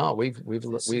think so. No, we've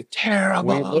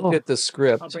terrible. We looked at the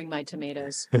script. I'll bring my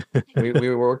tomatoes. we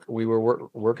were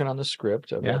working on the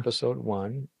script of episode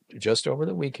 1 just over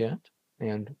the weekend,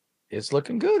 and it's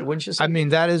looking good, wouldn't you say? I mean,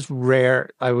 that is rare.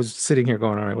 I was sitting here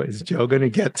going, all right, is Joe going to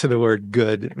get to the word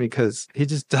good? Because he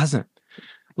just doesn't.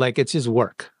 Like, it's his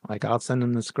work. Like, I'll send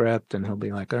him the script and he'll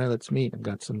be like, all right, let's meet. I've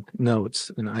got some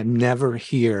notes. And I never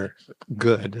hear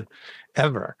good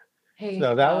ever. Hey,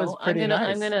 so that was pretty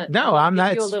nice.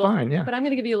 It's fine. Yeah. But I'm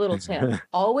going to give you a little tip.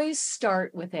 Always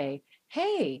start with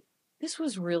hey, this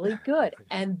was really good.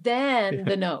 And then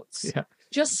the notes. Yeah.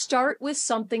 Just start with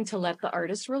something to let the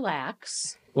artist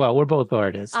relax. Well, we're both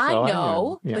artists. I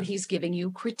know, but he's giving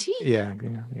you critique. Yeah.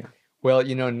 Well,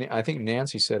 I think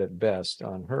Nancy said it best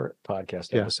on her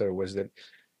podcast episode was that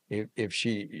if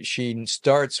she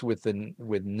starts with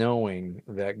knowing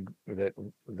that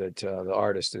the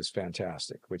artist is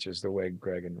fantastic, which is the way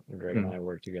Gregg and I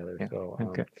work together. Yeah. So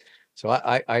okay. So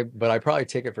but I probably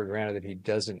take it for granted that he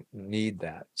doesn't need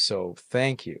that. So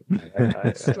thank you.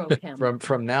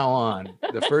 From now on,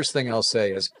 the first thing I'll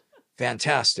say is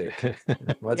fantastic.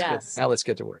 Let's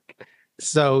get to work.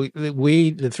 So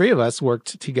the three of us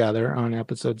worked together on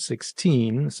episode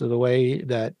 16. So the way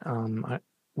that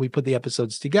we put the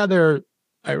episodes together,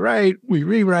 I write, we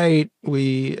rewrite,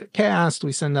 we cast,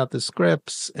 we send out the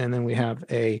scripts, and then we have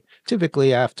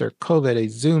typically after COVID, a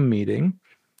Zoom meeting.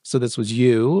 So this was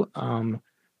you,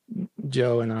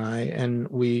 Joe and I, and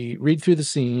we read through the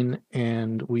scene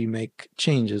and we make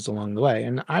changes along the way.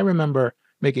 And I remember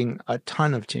making a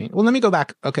ton of change. Well, let me go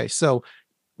back. Okay, so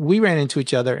we ran into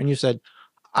each other and you said,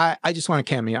 I just want a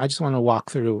cameo. I just want to walk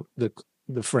through the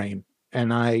frame.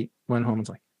 And I went home and was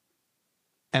like,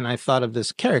 and I thought of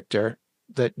this character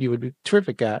that you would be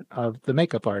terrific at, of the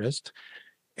makeup artist,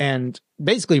 and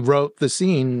basically wrote the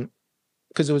scene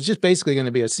because it was just basically going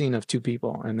to be a scene of two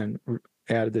people, and then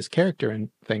added this character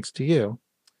in thanks to you.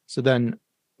 So then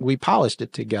we polished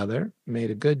it together,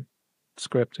 made a good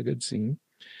script, a good scene.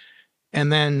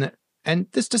 And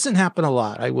this doesn't happen a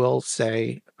lot, I will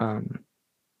say. I'm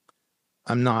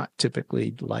not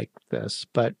typically like this,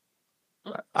 but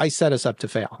I set us up to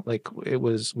fail. Like,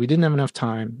 we didn't have enough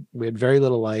time. We had very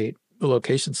little light. The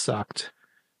location sucked.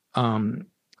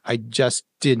 I just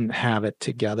didn't have it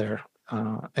together.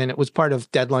 And it was part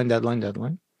of deadline.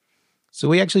 So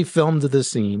we actually filmed the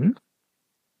scene.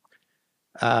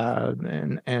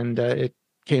 And it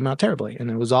came out terribly.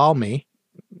 And it was all me.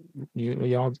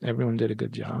 Everyone did a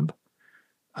good job.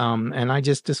 And I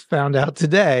just found out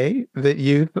today that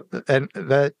you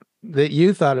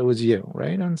thought it was you,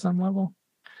 right? On some level.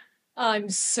 I'm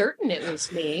certain it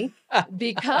was me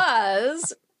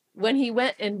because when he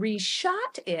went and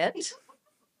reshot it,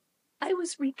 I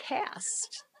was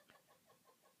recast.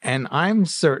 And I'm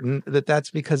certain that that's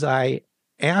because I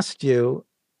asked you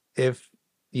if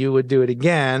you would do it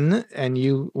again and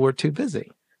you were too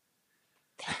busy.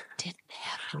 That didn't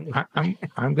happen.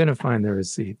 I'm going to find the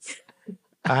receipts.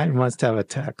 I must have a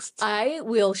text. I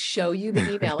will show you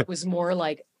the email. It was more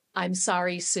like, I'm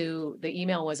sorry, Sue. The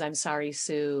email was, I'm sorry,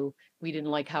 Sue. We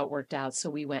didn't like how it worked out, so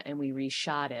we went and we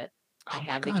reshot it. I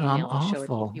have the email. I'll show it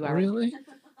to you. You are really?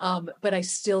 But I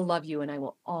still love you, and I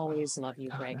will always love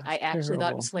you, Gregg. I actually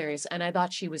thought it was hilarious, and I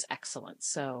thought she was excellent.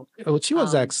 So, she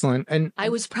was excellent, and I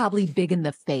was probably big in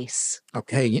the face.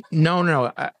 Okay, no.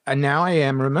 Now I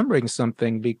am remembering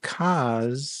something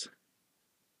because.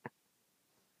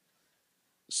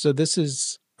 So this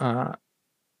is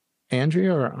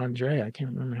Andrea or Andrea. I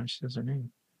can't remember how she says her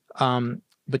name.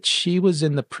 But she was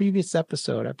in the previous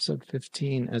episode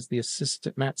 15, as the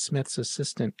assistant, Matt Smith's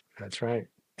assistant. That's right.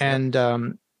 And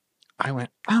I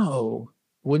went, oh,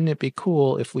 wouldn't it be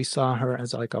cool if we saw her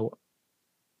as like a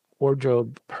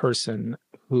wardrobe person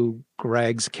who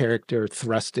Gregg's character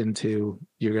thrust into,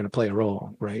 you're going to play a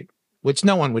role, right? Which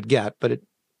no one would get, but it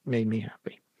made me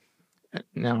happy.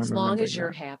 Now as long as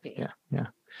you're happy. Yeah.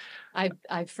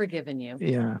 I've forgiven you.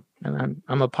 Yeah, and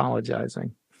I'm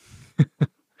apologizing.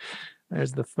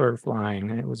 There's the fur flying.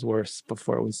 It was worse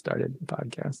before we started the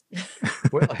podcast.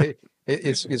 Well,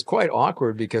 it's quite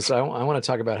awkward because I want to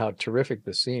talk about how terrific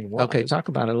the scene was. Okay, talk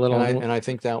about it a little. And I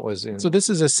think that was in. So this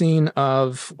is a scene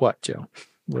of what, Joe?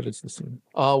 What is the scene?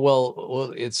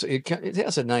 Well, it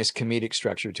has a nice comedic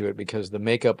structure to it because the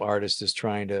makeup artist is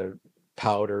trying to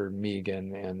powder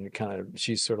Megan, and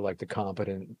she's sort of like the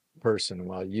competent person,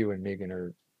 while you and Megan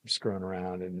are screwing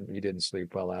around, and you didn't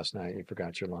sleep well last night, you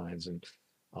forgot your lines, and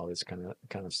all this kind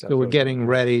of stuff. So we're getting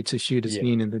ready to shoot a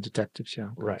scene in the detective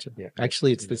show. Right. Yeah.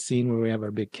 Actually, it's the scene where we have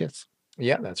our big kiss.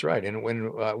 Yeah, that's right. And when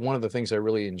one of the things I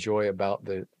really enjoy about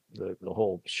the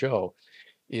whole show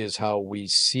is how we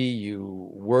see you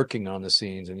working on the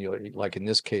scenes, and you, like in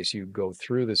this case, you go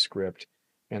through the script,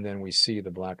 and then we see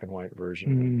the black and white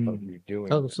version of you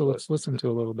doing. Oh, so let's listen to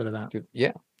a little bit of that.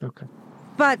 Yeah. Okay.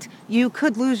 But you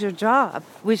could lose your job.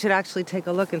 We should actually take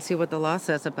a look and see what the law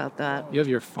says about that. You have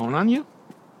your phone on you?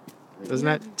 Doesn't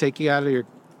that take you out of your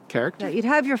character? Yeah, you'd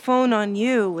have your phone on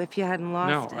you if you hadn't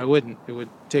lost it. No, I wouldn't. It would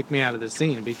take me out of the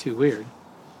scene. It'd be too weird.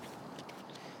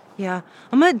 Yeah,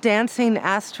 I'm a dancing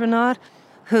astronaut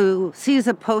who sees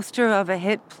a poster of a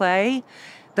hit play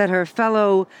that her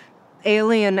fellow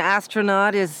alien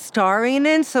astronaut is starring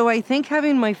in, so I think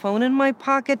having my phone in my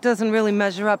pocket doesn't really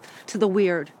measure up to the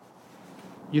weird.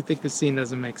 You think the scene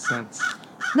doesn't make sense?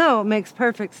 No, it makes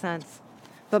perfect sense.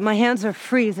 But my hands are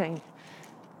freezing.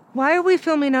 Why are we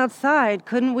filming outside?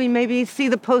 Couldn't we maybe see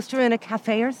the poster in a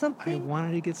cafe or something? I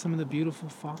wanted to get some of the beautiful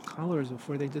fall colors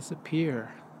before they disappear.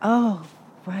 Oh,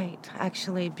 right.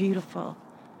 Actually, beautiful.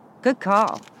 Good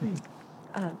call.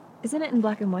 Isn't it in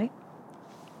black and white?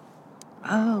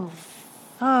 Oh.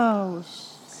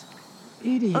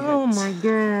 Idiot. Oh my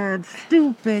God.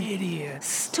 Stupid. Idiot.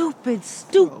 Stupid.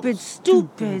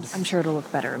 I'm sure it'll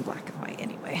look better in black and white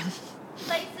anyway.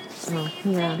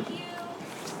 Yeah.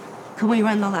 Can we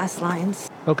run the last lines?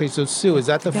 Okay, so Sue, is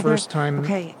that the first time?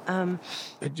 Okay,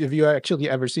 Have you actually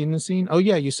ever seen the scene? Oh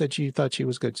yeah, you said you thought she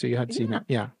was good, so you had seen it.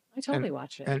 Yeah. I totally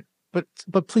watched it.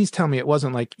 But please tell me it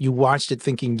wasn't like you watched it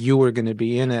thinking you were going to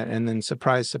be in it, and then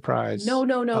surprise. No.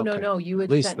 Okay. You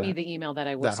had sent me the email that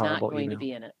I was not going to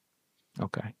be in it.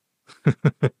 Okay.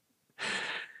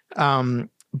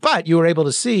 But you were able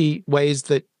to see ways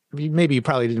that maybe you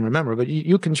probably didn't remember, but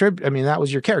you contribute. I mean, that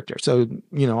was your character. So,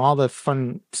 all the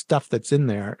fun stuff that's in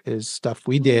there is stuff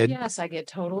we did. Yes, I get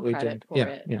total credit for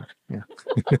it. Yeah.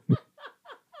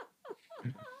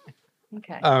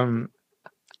 Okay.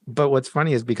 But what's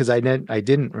funny is because I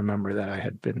didn't remember that I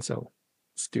had been so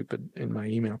stupid in my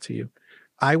email to you.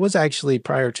 I was actually,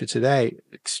 prior to today,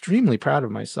 extremely proud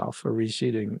of myself for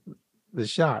reshooting the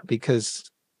shot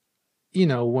because,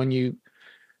 when you,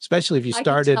 especially if you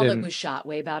started, I could tell it was shot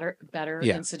way better.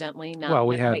 Yeah. Incidentally, not well,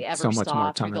 we that had I ever so much saw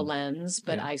more through time the lens,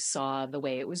 but Yeah. I saw the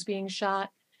way it was being shot,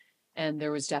 and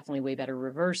there was definitely way better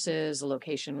reverses. The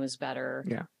location was better.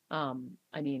 Yeah.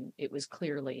 I mean, it was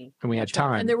clearly, and we had much better.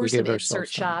 time. And there were We some gave insert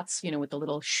ourselves time. shots, with the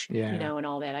little and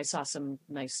all that. I saw some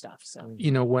nice stuff. So,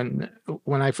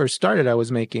 when I first started, I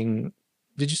was making.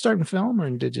 Did you start in film or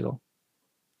in digital?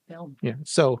 film. Yeah.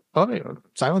 So,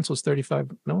 Silence was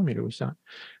 35 millimeter we shot.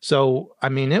 So, I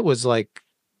mean, it was like,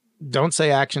 don't say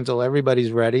action till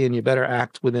everybody's ready, and you better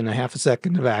act within a half a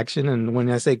second of action. And when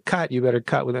I say cut, you better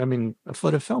cut with. I mean, a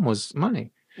foot of film was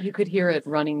money. You could hear it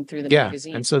running through the Yeah.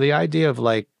 magazine. And so the idea of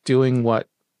like doing what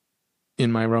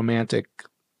in my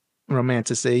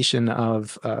romanticization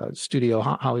of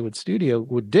Hollywood studio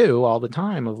would do all the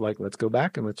time of like, let's go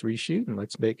back and let's reshoot and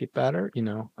let's make it better.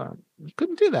 You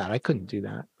couldn't do that. I couldn't do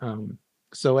that.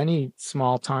 So any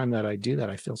small time that I do that,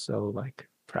 I feel so like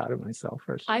proud of myself.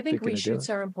 I think reshoots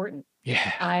are important.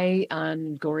 Yeah.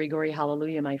 On Gory Gory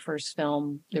Hallelujah, my first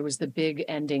film, there was the big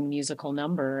ending musical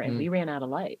number and we ran out of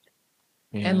light.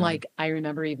 Yeah. And like, I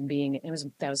remember even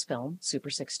that was film, Super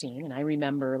 16. And I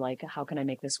remember like, how can I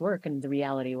make this work? And the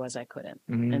reality was I couldn't.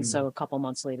 And so a couple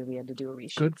months later, we had to do a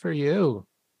reshoot. Good for you.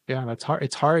 Yeah, that's hard.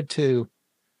 It's hard to,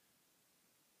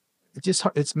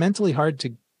 it's mentally hard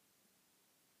to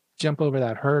jump over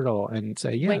that hurdle and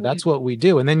say, yeah, that's what we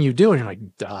do. And then you do, and you're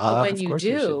like, duh. But when you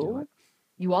do,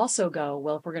 you also go,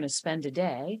 well, if we're going to spend a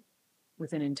day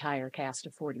with an entire cast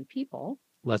of 40 people,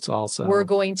 we're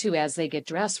going to, as they get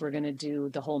dressed, we're going to do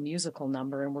the whole musical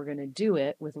number, and we're going to do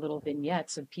it with little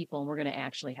vignettes of people, and we're going to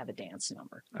actually have a dance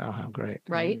number. Oh, how great.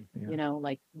 Right? Yeah.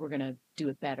 Like we're going to do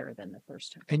it better than the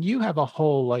first time. And you have a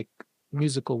whole like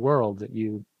musical world that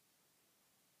you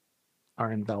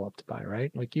are enveloped by,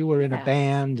 right? Like you were in a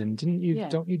band, and didn't you,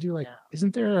 don't you do like,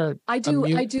 isn't there I do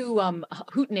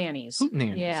Hootenannies.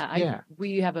 Hootenannies. Yeah.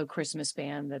 We have a Christmas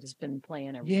band that has been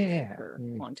playing for a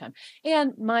long time.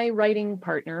 And my writing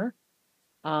partner,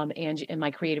 Angie, and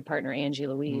my creative partner, Angie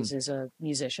Louise, is a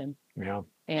musician. Yeah.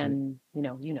 And,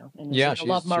 and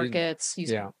Love Markets,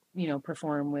 he's,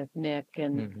 perform with Nick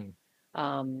and,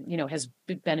 has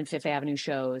been in Fifth Avenue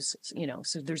shows,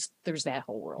 so there's that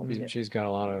whole world. She's got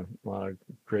a lot of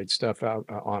great stuff out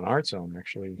on Art Zone,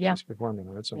 actually. Yeah. She's performed on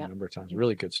Art Zone a number of times.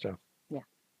 Really good stuff. Yeah.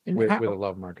 With the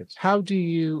Love Markets. How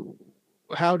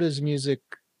does music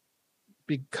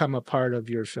become a part of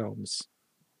your films?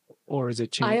 Or is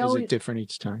it is it different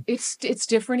each time? It's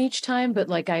different each time, but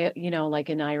like like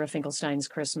in Ira Finkelstein's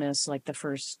Christmas, like the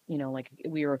first, like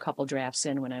we were a couple drafts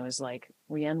in when I was like,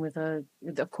 we end with of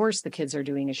course the kids are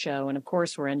doing a show, and of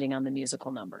course we're ending on the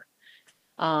musical number.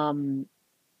 I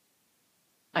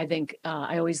think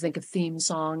I always think of theme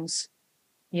songs,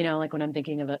 like when I'm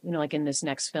thinking of like in this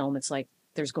next film, it's like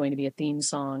there's going to be a theme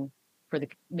song for the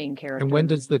main character. And when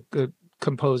does the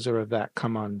composer of that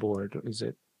come on board? Is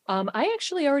it? I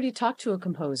actually already talked to a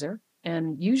composer,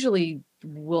 and usually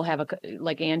we'll have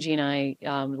like Angie and I,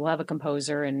 we'll have a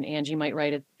composer, and Angie might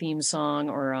write a theme song,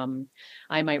 or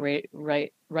I might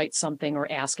write something,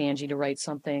 or ask Angie to write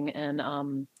something.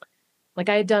 And like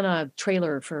I had done a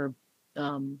trailer for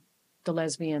the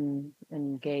Lesbian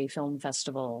and Gay Film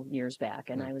Festival years back,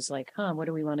 and I was like, what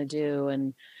do we want to do?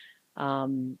 And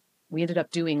we ended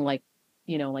up doing like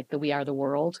the We Are the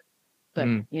World. But,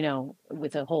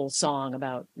 with a whole song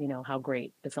about, how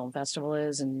great the film festival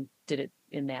is, and did it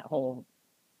in that whole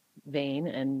vein.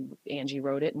 And Angie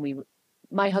wrote it. And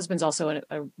my husband's also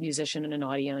a musician and an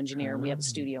audio engineer. And we have a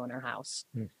studio in our house.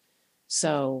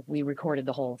 So we recorded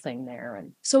the whole thing there.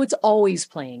 And so it's always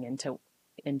playing into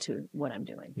what I'm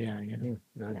doing. Yeah.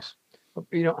 Nice.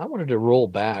 Yeah. I wanted to roll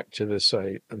back to this,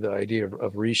 the idea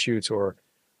of reshoots or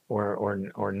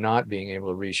not being able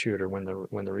to reshoot, or when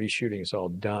the reshooting is all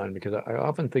done, because I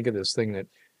often think of this thing that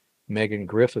Megan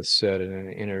Griffith said in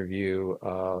an interview,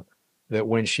 that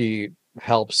when she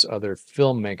helps other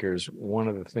filmmakers, one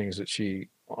of the things that she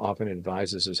often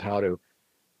advises is how to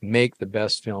make the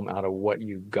best film out of what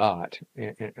you got,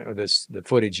 or the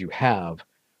footage you have,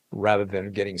 rather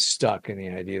than getting stuck in the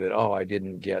idea that, I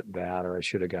didn't get that, or I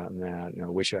should have gotten that, I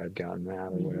wish I had gotten that,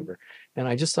 or whatever. And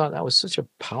I just thought that was such a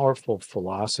powerful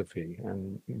philosophy.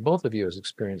 And both of you as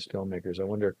experienced filmmakers, I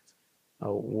wonder,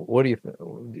 what do you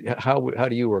how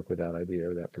do you work with that idea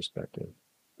or that perspective?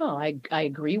 Well, I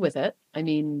agree with it. I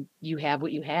mean, you have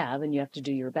what you have, and you have to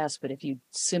do your best. But if you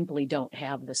simply don't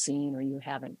have the scene, or you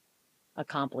haven't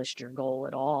accomplished your goal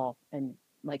at all, and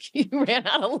like you ran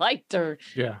out of light, or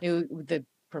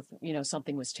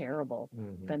something was terrible,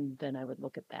 then I would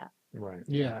look at that. Right.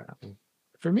 Yeah.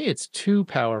 For me, it's too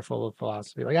powerful a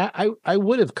philosophy. Like I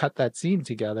would have cut that scene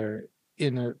together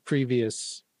in a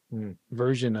previous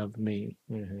version of me,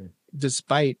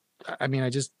 despite, I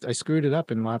screwed it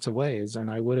up in lots of ways,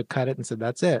 and I would have cut it and said,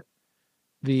 that's it.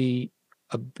 The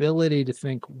ability to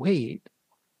think, wait,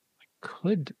 I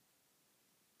could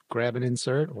grab an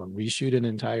insert or reshoot an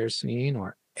entire scene,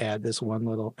 or add this one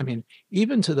little,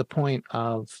 even to the point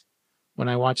of when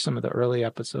I watched some of the early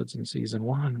episodes in season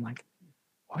 1, I'm like,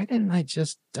 why didn't I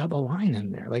just dub a line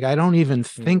in there? Like, I don't even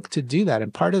think to do that.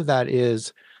 And part of that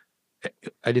is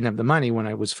I didn't have the money when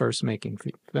I was first making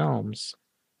films.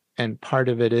 And part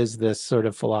of it is this sort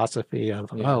of philosophy of,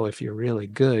 if you're really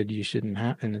good, you shouldn't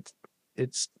have, and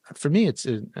it's for me, it's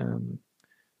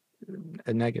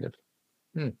a negative.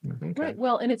 Okay. Right.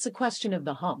 Well, and it's a question of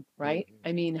the hump, right?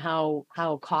 I mean, how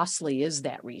costly is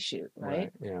that reshoot,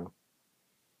 right? Yeah.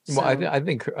 So, Well, I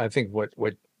think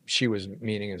what she was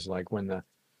meaning is like when the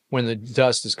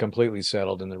dust is completely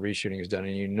settled and the reshooting is done,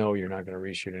 and you're not going to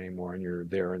reshoot anymore, and you're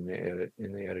there in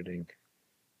the editing,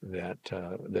 that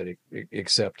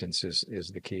acceptance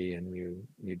is the key, and you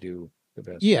do the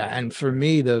best. Yeah, and for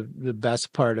me, the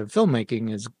best part of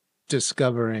filmmaking is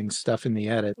discovering stuff in the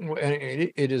edit. And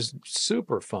it is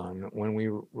super fun when we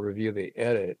review the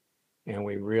edit and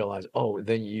we realize, oh,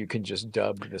 then you can just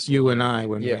dub this. You and I,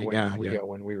 when we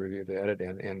review the edit,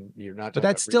 and you're not. But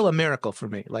that's still a miracle for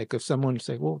me. Like if someone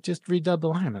say, "Well, just redub the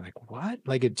line," I'm like, "What?"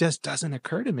 Like it just doesn't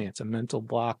occur to me. It's a mental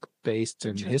block based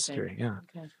in history. Yeah.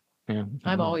 Okay. Yeah.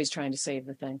 I'm always trying to save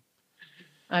the thing.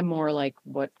 I'm more like,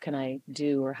 what can I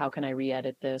do, or how can I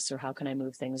re-edit this, or how can I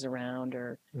move things around,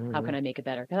 or how can I make it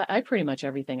better? 'Cause I pretty much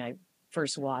everything I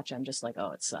first watch, I'm just like,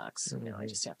 oh, it sucks. I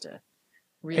just have to.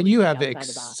 Really and you have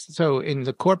so in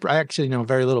the corporate. I actually know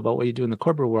very little about what you do in the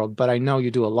corporate world, but I know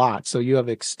you do a lot. So you have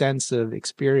extensive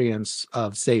experience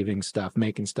of saving stuff,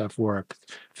 making stuff work,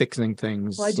 fixing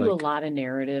things. Well, I do a lot of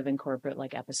narrative and corporate,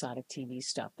 like episodic TV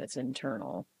stuff that's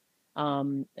internal.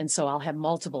 And so I'll have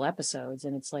multiple episodes,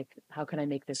 and it's like, how can I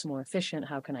make this more efficient?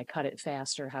 How can I cut it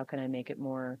faster? How can I make it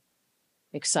more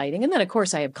exciting? And then, of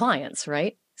course, I have clients,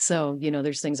 right? So,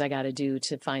 there's things I got to do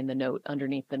to find the note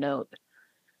underneath the note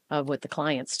of what the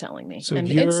client's telling me. So and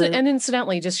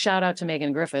incidentally, just shout out to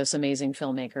Megan Griffiths, amazing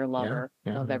filmmaker, lover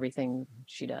of everything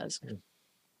she does.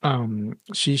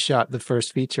 She shot the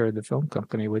first feature of the film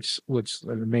company, which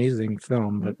an amazing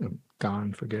film, but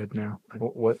gone for good now.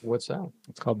 What's that?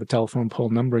 It's called The Telephone Pole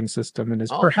Numbering System, and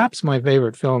is perhaps my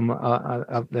favorite film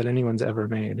that anyone's ever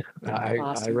made. I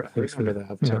remember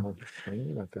that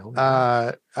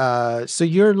film. So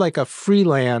you're like a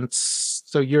freelance.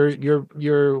 So you're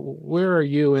where are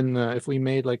you in the? If we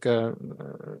made like a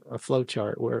flow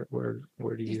chart, where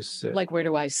do you sit? Like where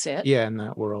do I sit? Yeah, in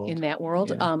that world.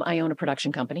 Yeah. I own a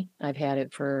production company. I've had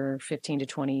it for 15 to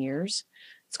 20 years.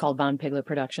 It's called Von Piglet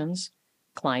Productions.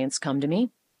 Clients come to me.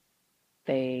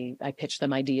 I pitch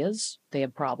them ideas. They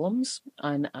have problems,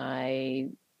 and I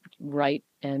write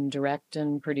and direct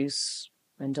and produce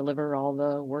and deliver all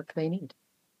the work they need.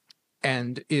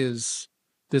 And is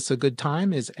this a good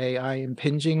time? Is AI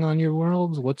impinging on your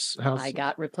world? I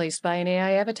got replaced by an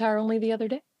AI avatar only the other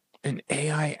day. An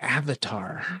AI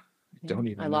avatar?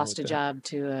 I lost a job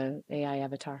to an AI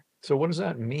avatar. So what does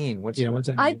that mean? What's that mean?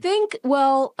 I think,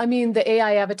 the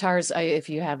AI avatars, if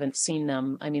you haven't seen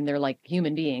them, they're like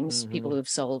human beings, people who have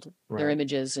sold their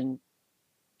images and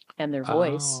their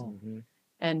voice.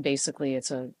 And basically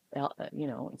it's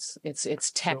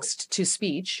it's text to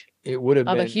speech. It would have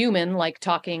been a human, like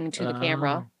talking to the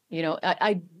camera.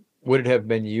 Would it have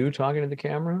been you talking to the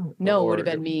camera? No, it would have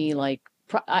been me, like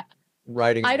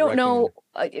writing. I don't know.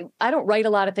 I don't write a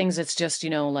lot of things. It's just,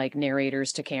 like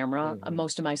narrators to camera.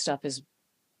 Most of my stuff is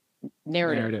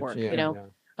narrative work,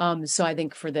 So I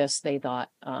think for this, they thought,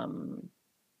 what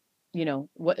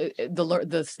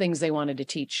the things they wanted to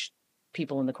teach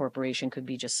people in the corporation could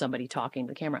be just somebody talking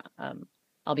to the camera.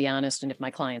 I'll be honest. And if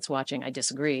my client's watching, I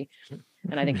disagree.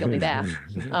 And I think he'll be back.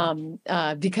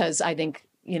 Because I think,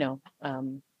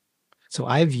 So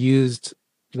I've used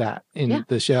that in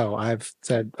the show. I've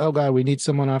said, "Oh God, we need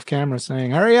someone off camera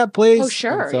saying, hurry up, please." Oh,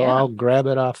 sure. And so I'll grab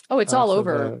it off. Oh, it's off all of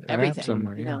over everything.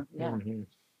 Somewhere. Yeah.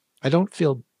 I don't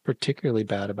feel particularly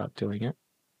bad about doing it.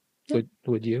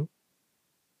 Would you?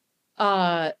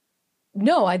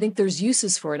 No, I think there's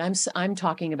uses for it. I'm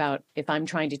talking about if I'm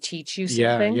trying to teach you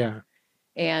something. Yeah.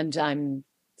 And I'm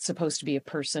supposed to be a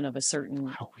person of a certain.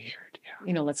 How weird.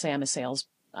 Yeah. Let's say I'm a sales.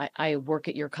 I work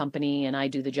at your company and I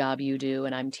do the job you do,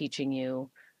 and I'm teaching you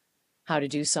how to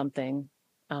do something.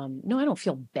 No, I don't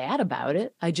feel bad about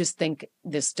it. I just think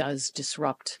this does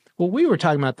disrupt. Well, we were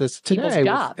talking about this today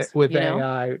with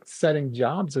AI, setting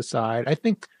jobs aside. I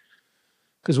think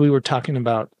because we were talking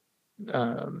about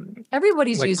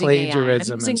everybody's like using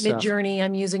plagiarism. AI. I'm using Midjourney.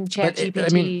 I'm using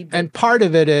ChatGPT. And part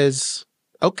of it is,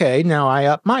 okay, now I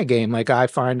up my game. Like I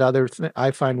find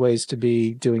I find ways to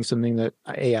be doing something that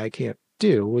AI can't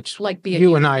do, which like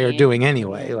you and I are doing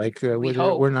anyway. Like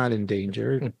we're not in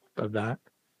danger of that.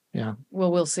 Yeah.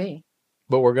 Well, we'll see.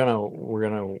 But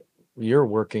you're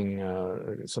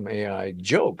working some AI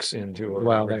jokes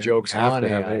into jokes on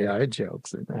AI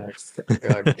jokes.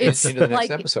 It's into the next like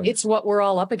episode. It's what we're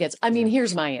all up against.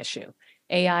 Here's my issue.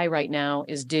 AI right now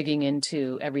is digging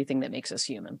into everything that makes us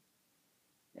human.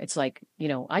 It's like,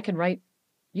 you can write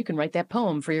that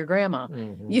poem for your grandma.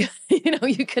 You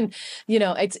can,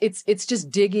 it's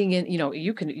just digging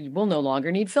in, we'll no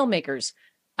longer need filmmakers.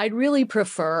 I'd really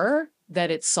prefer that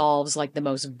it solves like the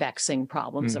most vexing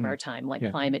problems of our time,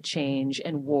 like climate change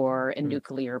and war and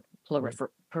nuclear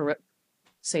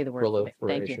say the word.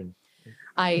 Thank you.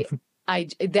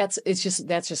 That's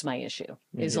just my issue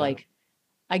is like,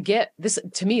 I get this,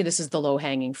 to me, this is the low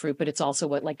hanging fruit, but it's also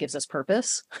what like gives us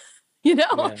purpose, you know?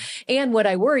 Yeah. And what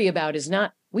I worry about is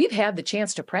we've had the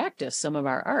chance to practice some of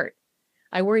our art.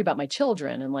 I worry about my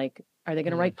children and like, are they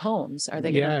going to write poems? Are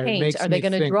they going to paint? Are they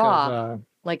going to draw?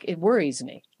 Like it worries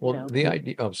me. Well, you know? the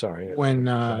idea, sorry. When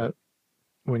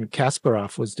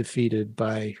Kasparov was defeated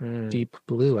by Deep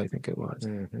Blue, I think it was.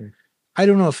 Mm-hmm. I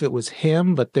don't know if it was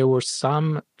him, but there were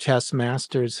some chess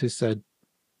masters who said,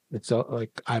 it's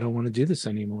like, I don't want to do this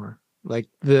anymore. Like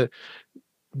the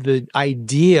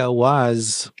idea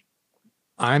was,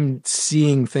 I'm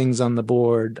seeing things on the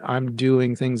board. I'm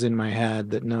doing things in my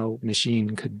head that no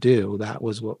machine could do. That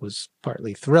was what was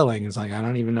partly thrilling. It's like, I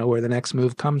don't even know where the next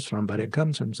move comes from, but it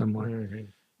comes from somewhere. Mm-hmm.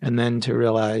 And then to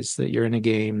realize that you're in a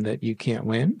game that you can't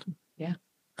win. Yeah.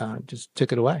 Just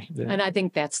took it away. And I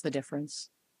think that's the difference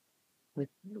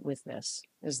with this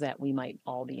is that we might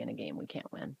all be in a game we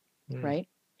can't win. Right.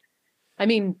 I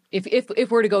mean, if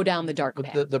we're to go down the dark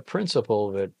path. The principle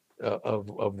of it, of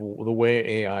the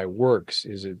way AI works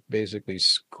is it basically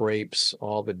scrapes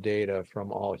all the data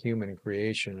from all human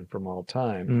creation from all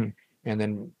time and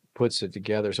then puts it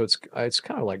together. So it's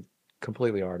kind of like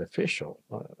completely artificial.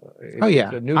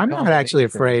 I'm not actually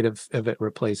afraid of it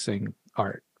replacing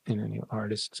art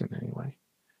artists in any way.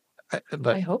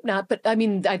 But I hope not. But I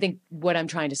mean, I think what I'm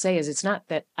trying to say is it's not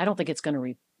that I don't think it's going to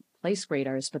replace great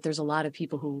artists, but there's a lot of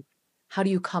people who, how do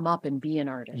you come up and be an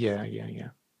artist? Yeah.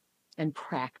 And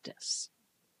practice.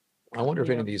 I wonder if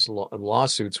any of these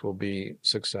lawsuits will be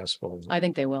successful. I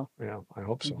think they will. Yeah, I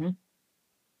hope so. Mm-hmm.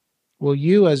 Well,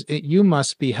 you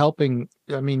must be helping.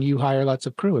 I mean, you hire lots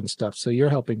of crew and stuff, so you're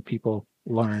helping people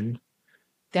learn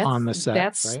on the set,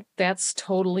 right? That's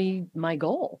totally my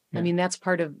goal. Yeah. I mean, that's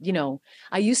part of,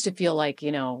 I used to feel like,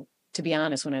 to be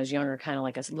honest, when I was younger, kind of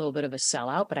like a little bit of a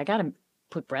sellout, but I got to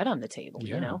put bread on the table,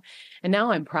 and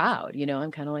now I'm proud,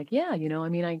 I'm kind of like, I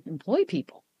mean, I employ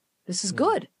people. This is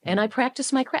good. And I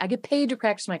practice my craft. I get paid to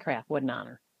practice my craft. What an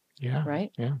honor. Yeah.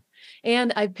 Right. Yeah.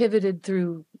 And I've pivoted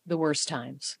through the worst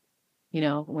times,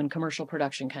 when commercial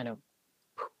production kind of,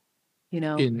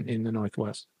 in the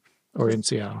Northwest or in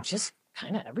Seattle. Just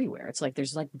kind of everywhere. It's like,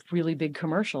 there's like really big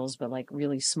commercials, but like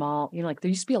really small, like there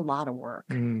used to be a lot of work,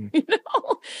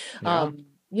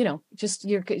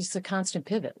 it's a constant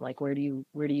pivot. Like, where do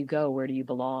you go? Where do you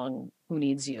belong? Who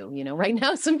needs you? Right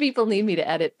now, some people need me to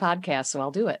edit podcasts, so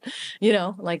I'll do it,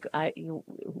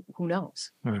 who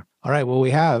knows? All right. Well,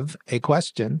 we have a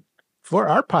question for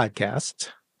our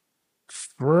podcast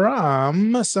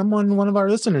from one of our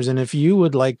listeners. And if you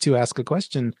would like to ask a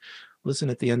question, listen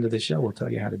at the end of the show. We'll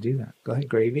tell you how to do that. Go ahead,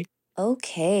 Gravy.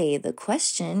 Okay. The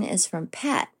question is from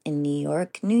Pat in New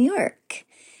York, New York.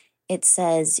 It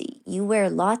says, you wear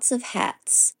lots of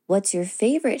hats. What's your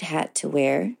favorite hat to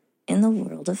wear in the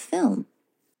world of film?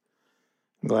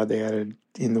 I'm glad they added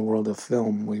in the world of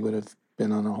film. We would have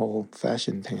been on a whole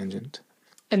fashion tangent.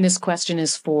 And this question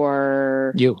is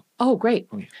for you. Oh, great.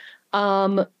 Oh,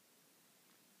 yeah.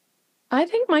 I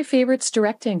think my favorite's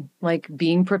directing, like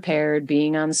being prepared,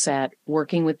 being on set,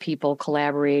 working with people,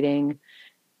 collaborating,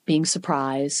 being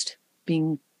surprised,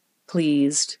 being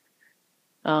pleased,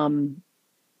 having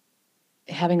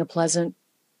a pleasant,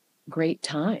 great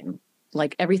time.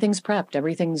 Like everything's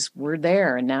prepped, we're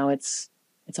there, and now it's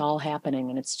all happening,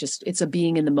 and it's a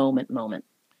being in the moment.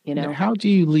 Now, how do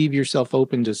you leave yourself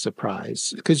open to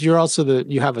surprise? Because you're also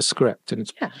you have a script, and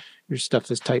your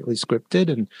stuff is tightly scripted,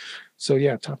 and so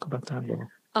talk about that a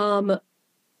little.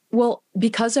 Well,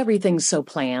 because everything's so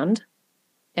planned,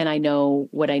 and I know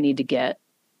what I need to get,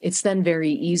 it's then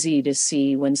very easy to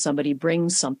see when somebody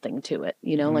brings something to it,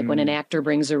 like when an actor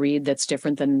brings a read that's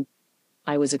different than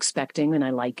I was expecting, and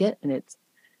I like it, and it's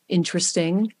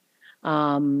interesting.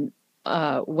 When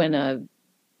a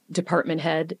department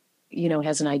head,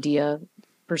 has an idea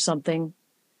for something,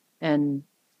 and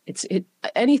it's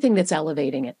anything that's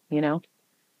elevating it,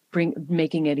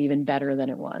 making it even better than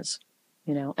it was,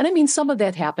 And I mean, some of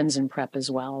that happens in prep as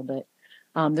well, but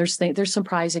there's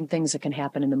surprising things that can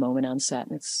happen in the moment on set,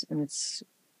 and it's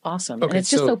awesome. Okay, and it's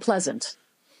just so pleasant.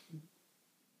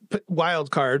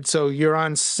 Wild card. So you're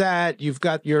on set, you've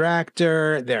got your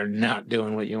actor, they're not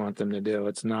doing what you want them to do.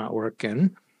 It's not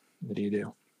working. What do you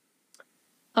do?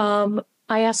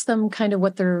 I ask them kind of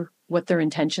what their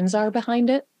intentions are behind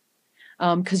it.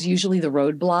 Because usually the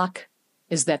roadblock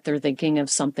is that they're thinking of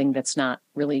something that's not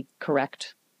really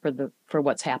correct for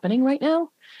what's happening right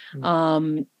now.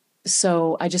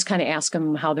 so I just kind of ask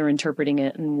them how they're interpreting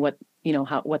it and what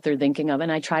they're thinking of.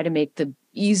 And I try to make the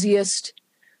easiest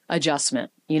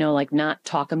adjustment, like not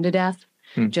talk them to death.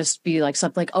 Just be like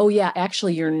something like, oh yeah,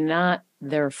 actually you're not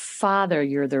their father,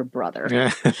 you're their brother.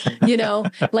 Yeah.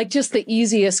 Like just the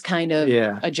easiest kind of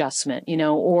adjustment,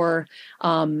 or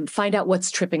find out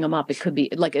what's tripping them up. It could be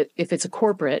like if it's a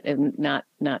corporate and not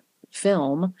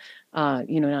film,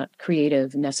 not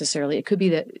creative necessarily. It could be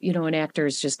that, an actor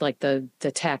is just like the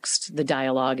text, the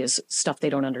dialogue is stuff they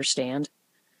don't understand,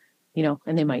 and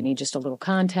they might need just a little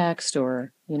context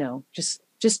or,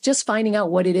 just finding out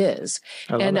what it is.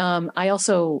 I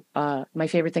also, my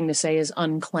favorite thing to say is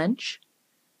unclench.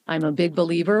 I'm a big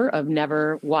believer of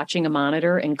never watching a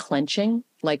monitor and clenching,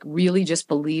 like really just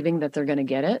believing that they're going to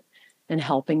get it and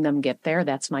helping them get there.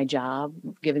 That's my job,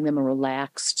 giving them a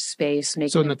relaxed space,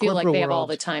 making them feel like they have all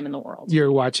the time in the world.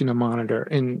 You're watching a monitor.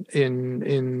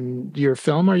 In your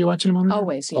film, are you watching a monitor?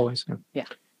 Always, yeah. Always, yeah.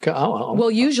 Well,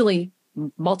 usually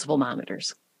multiple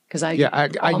monitors.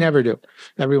 I never do.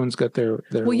 Everyone's got their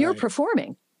well, you're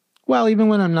performing. Well, even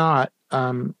when I'm not,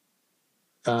 I'm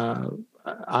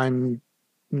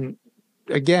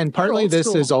again, partly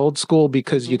this is old school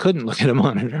because you couldn't look at a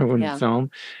monitor when you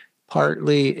film.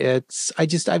 Partly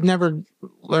I've never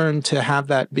learned to have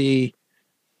that be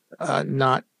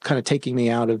not kind of taking me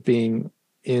out of being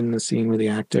in the scene with the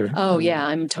actor. Oh yeah,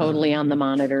 I'm totally on the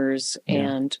monitors,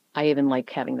 and I even like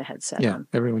having the headset on.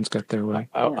 Everyone's got their way.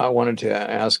 I wanted to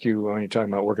ask you, when you're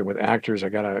talking about working with actors, I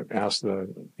got to ask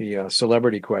the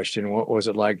celebrity question. What was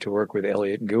it like to work with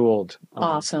Elliot Gould?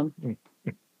 Awesome.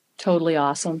 Totally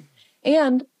awesome.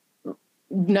 And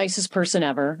nicest person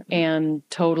ever, and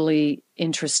totally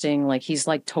interesting. Like he's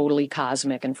like totally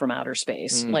cosmic and from outer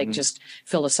space, like just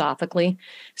philosophically.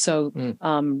 So,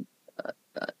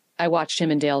 I watched him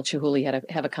and Dale Chihuly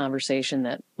have a conversation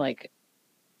that like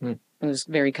it was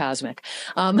very cosmic.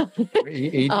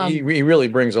 He really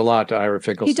brings a lot to Ira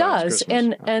Finkelstein's He does.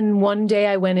 Christmas. And one day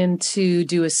I went in to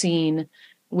do a scene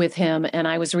with him and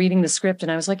I was reading the script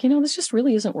and I was like, this just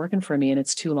really isn't working for me and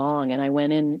it's too long. And I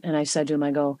went in and I said to him, I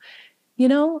go,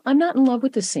 I'm not in love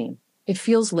with this scene. It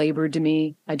feels labored to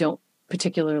me. I don't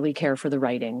particularly care for the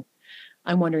writing.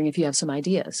 I'm wondering if you have some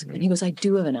ideas. And he goes, I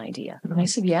do have an idea. And I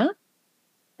said, yeah.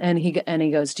 And he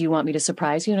goes, do you want me to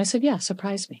surprise you? And I said, yeah,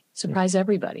 surprise me. Surprise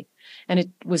everybody. And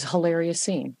it was a hilarious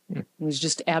scene. It was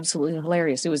just absolutely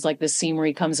hilarious. It was like this scene where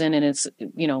he comes in and it's,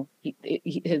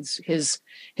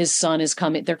 his son is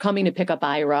coming. They're coming to pick up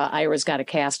Ira. Ira's got a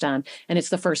cast on. And it's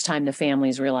the first time the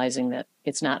family's realizing that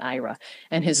it's not Ira.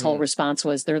 And his whole response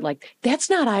was, they're like, that's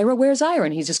not Ira. Where's Ira?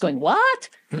 And he's just going, what?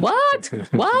 What?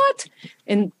 What?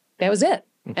 And that was it.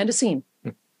 End of scene.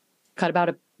 Cut about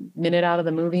a minute out of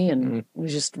the movie, and it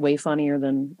was just way funnier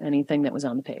than anything that was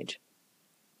on the page.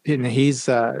 And he's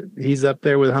up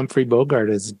there with Humphrey Bogart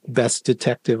as best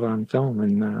detective on film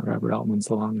in Robert Altman's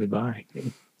The Long Goodbye.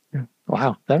 Yeah.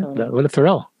 Wow, what a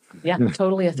thrill! Yeah,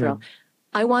 totally a thrill.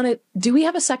 Yeah. Do we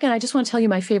have a second? I just want to tell you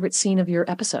my favorite scene of your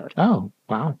episode. Oh,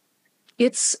 wow!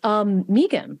 It's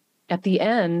Megan at the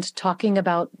end talking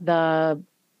about the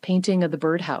painting of the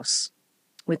birdhouse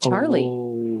with Charlie,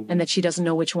 and that she doesn't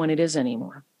know which one it is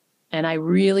anymore. And I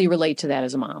really relate to that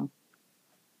as a mom.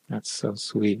 That's so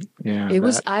sweet. Yeah.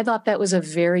 I thought that was a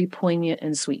very poignant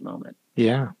and sweet moment.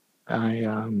 Yeah. I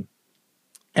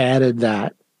added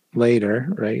that later,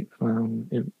 right?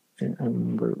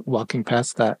 We're walking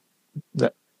past that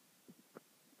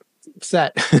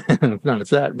set. Not a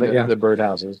set, but the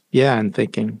birdhouses. Yeah, and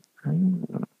thinking,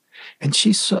 and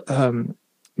she's so,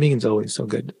 Megan's always so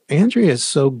good. Andrea is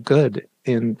so good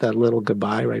in that little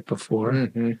goodbye right before.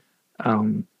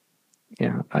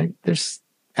 There's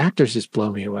actors just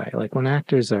blow me away. Like when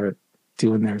actors are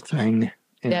doing their thing.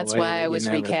 That's why I was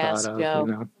recast,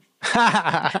 Joe.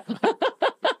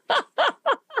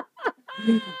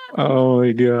 Oh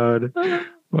my God.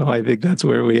 Well, I think that's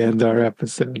where we end our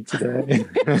episode today.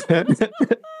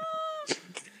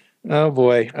 Oh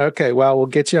boy. Okay. Well, we'll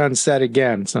get you on set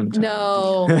again sometime.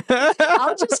 No,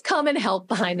 I'll just come and help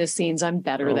behind the scenes. I'm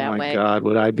better that way. Oh my God.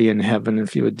 Would I be in heaven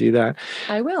if you would do that?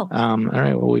 I will. All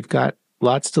right. Well, we've got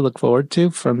lots to look forward to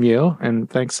from you. And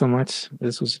thanks so much.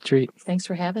 This was a treat. Thanks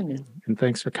for having me. And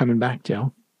thanks for coming back,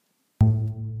 Joe.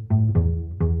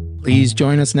 Please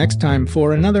join us next time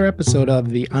for another episode of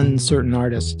The Uncertain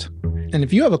Artist. And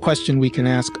if you have a question we can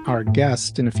ask our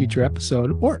guest in a future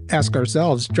episode or ask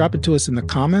ourselves, drop it to us in the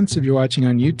comments if you're watching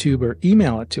on YouTube or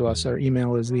email it to us. Our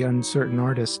email is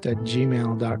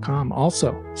theuncertainartist@gmail.com.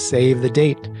 Also, save the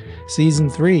date. Season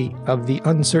 3 of The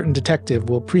Uncertain Detective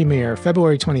will premiere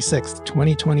February 26th,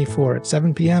 2024 at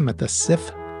 7 p.m. at the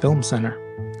SIF Film Center.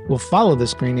 We'll follow the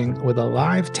screening with a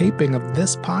live taping of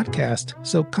this podcast,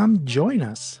 so come join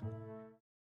us.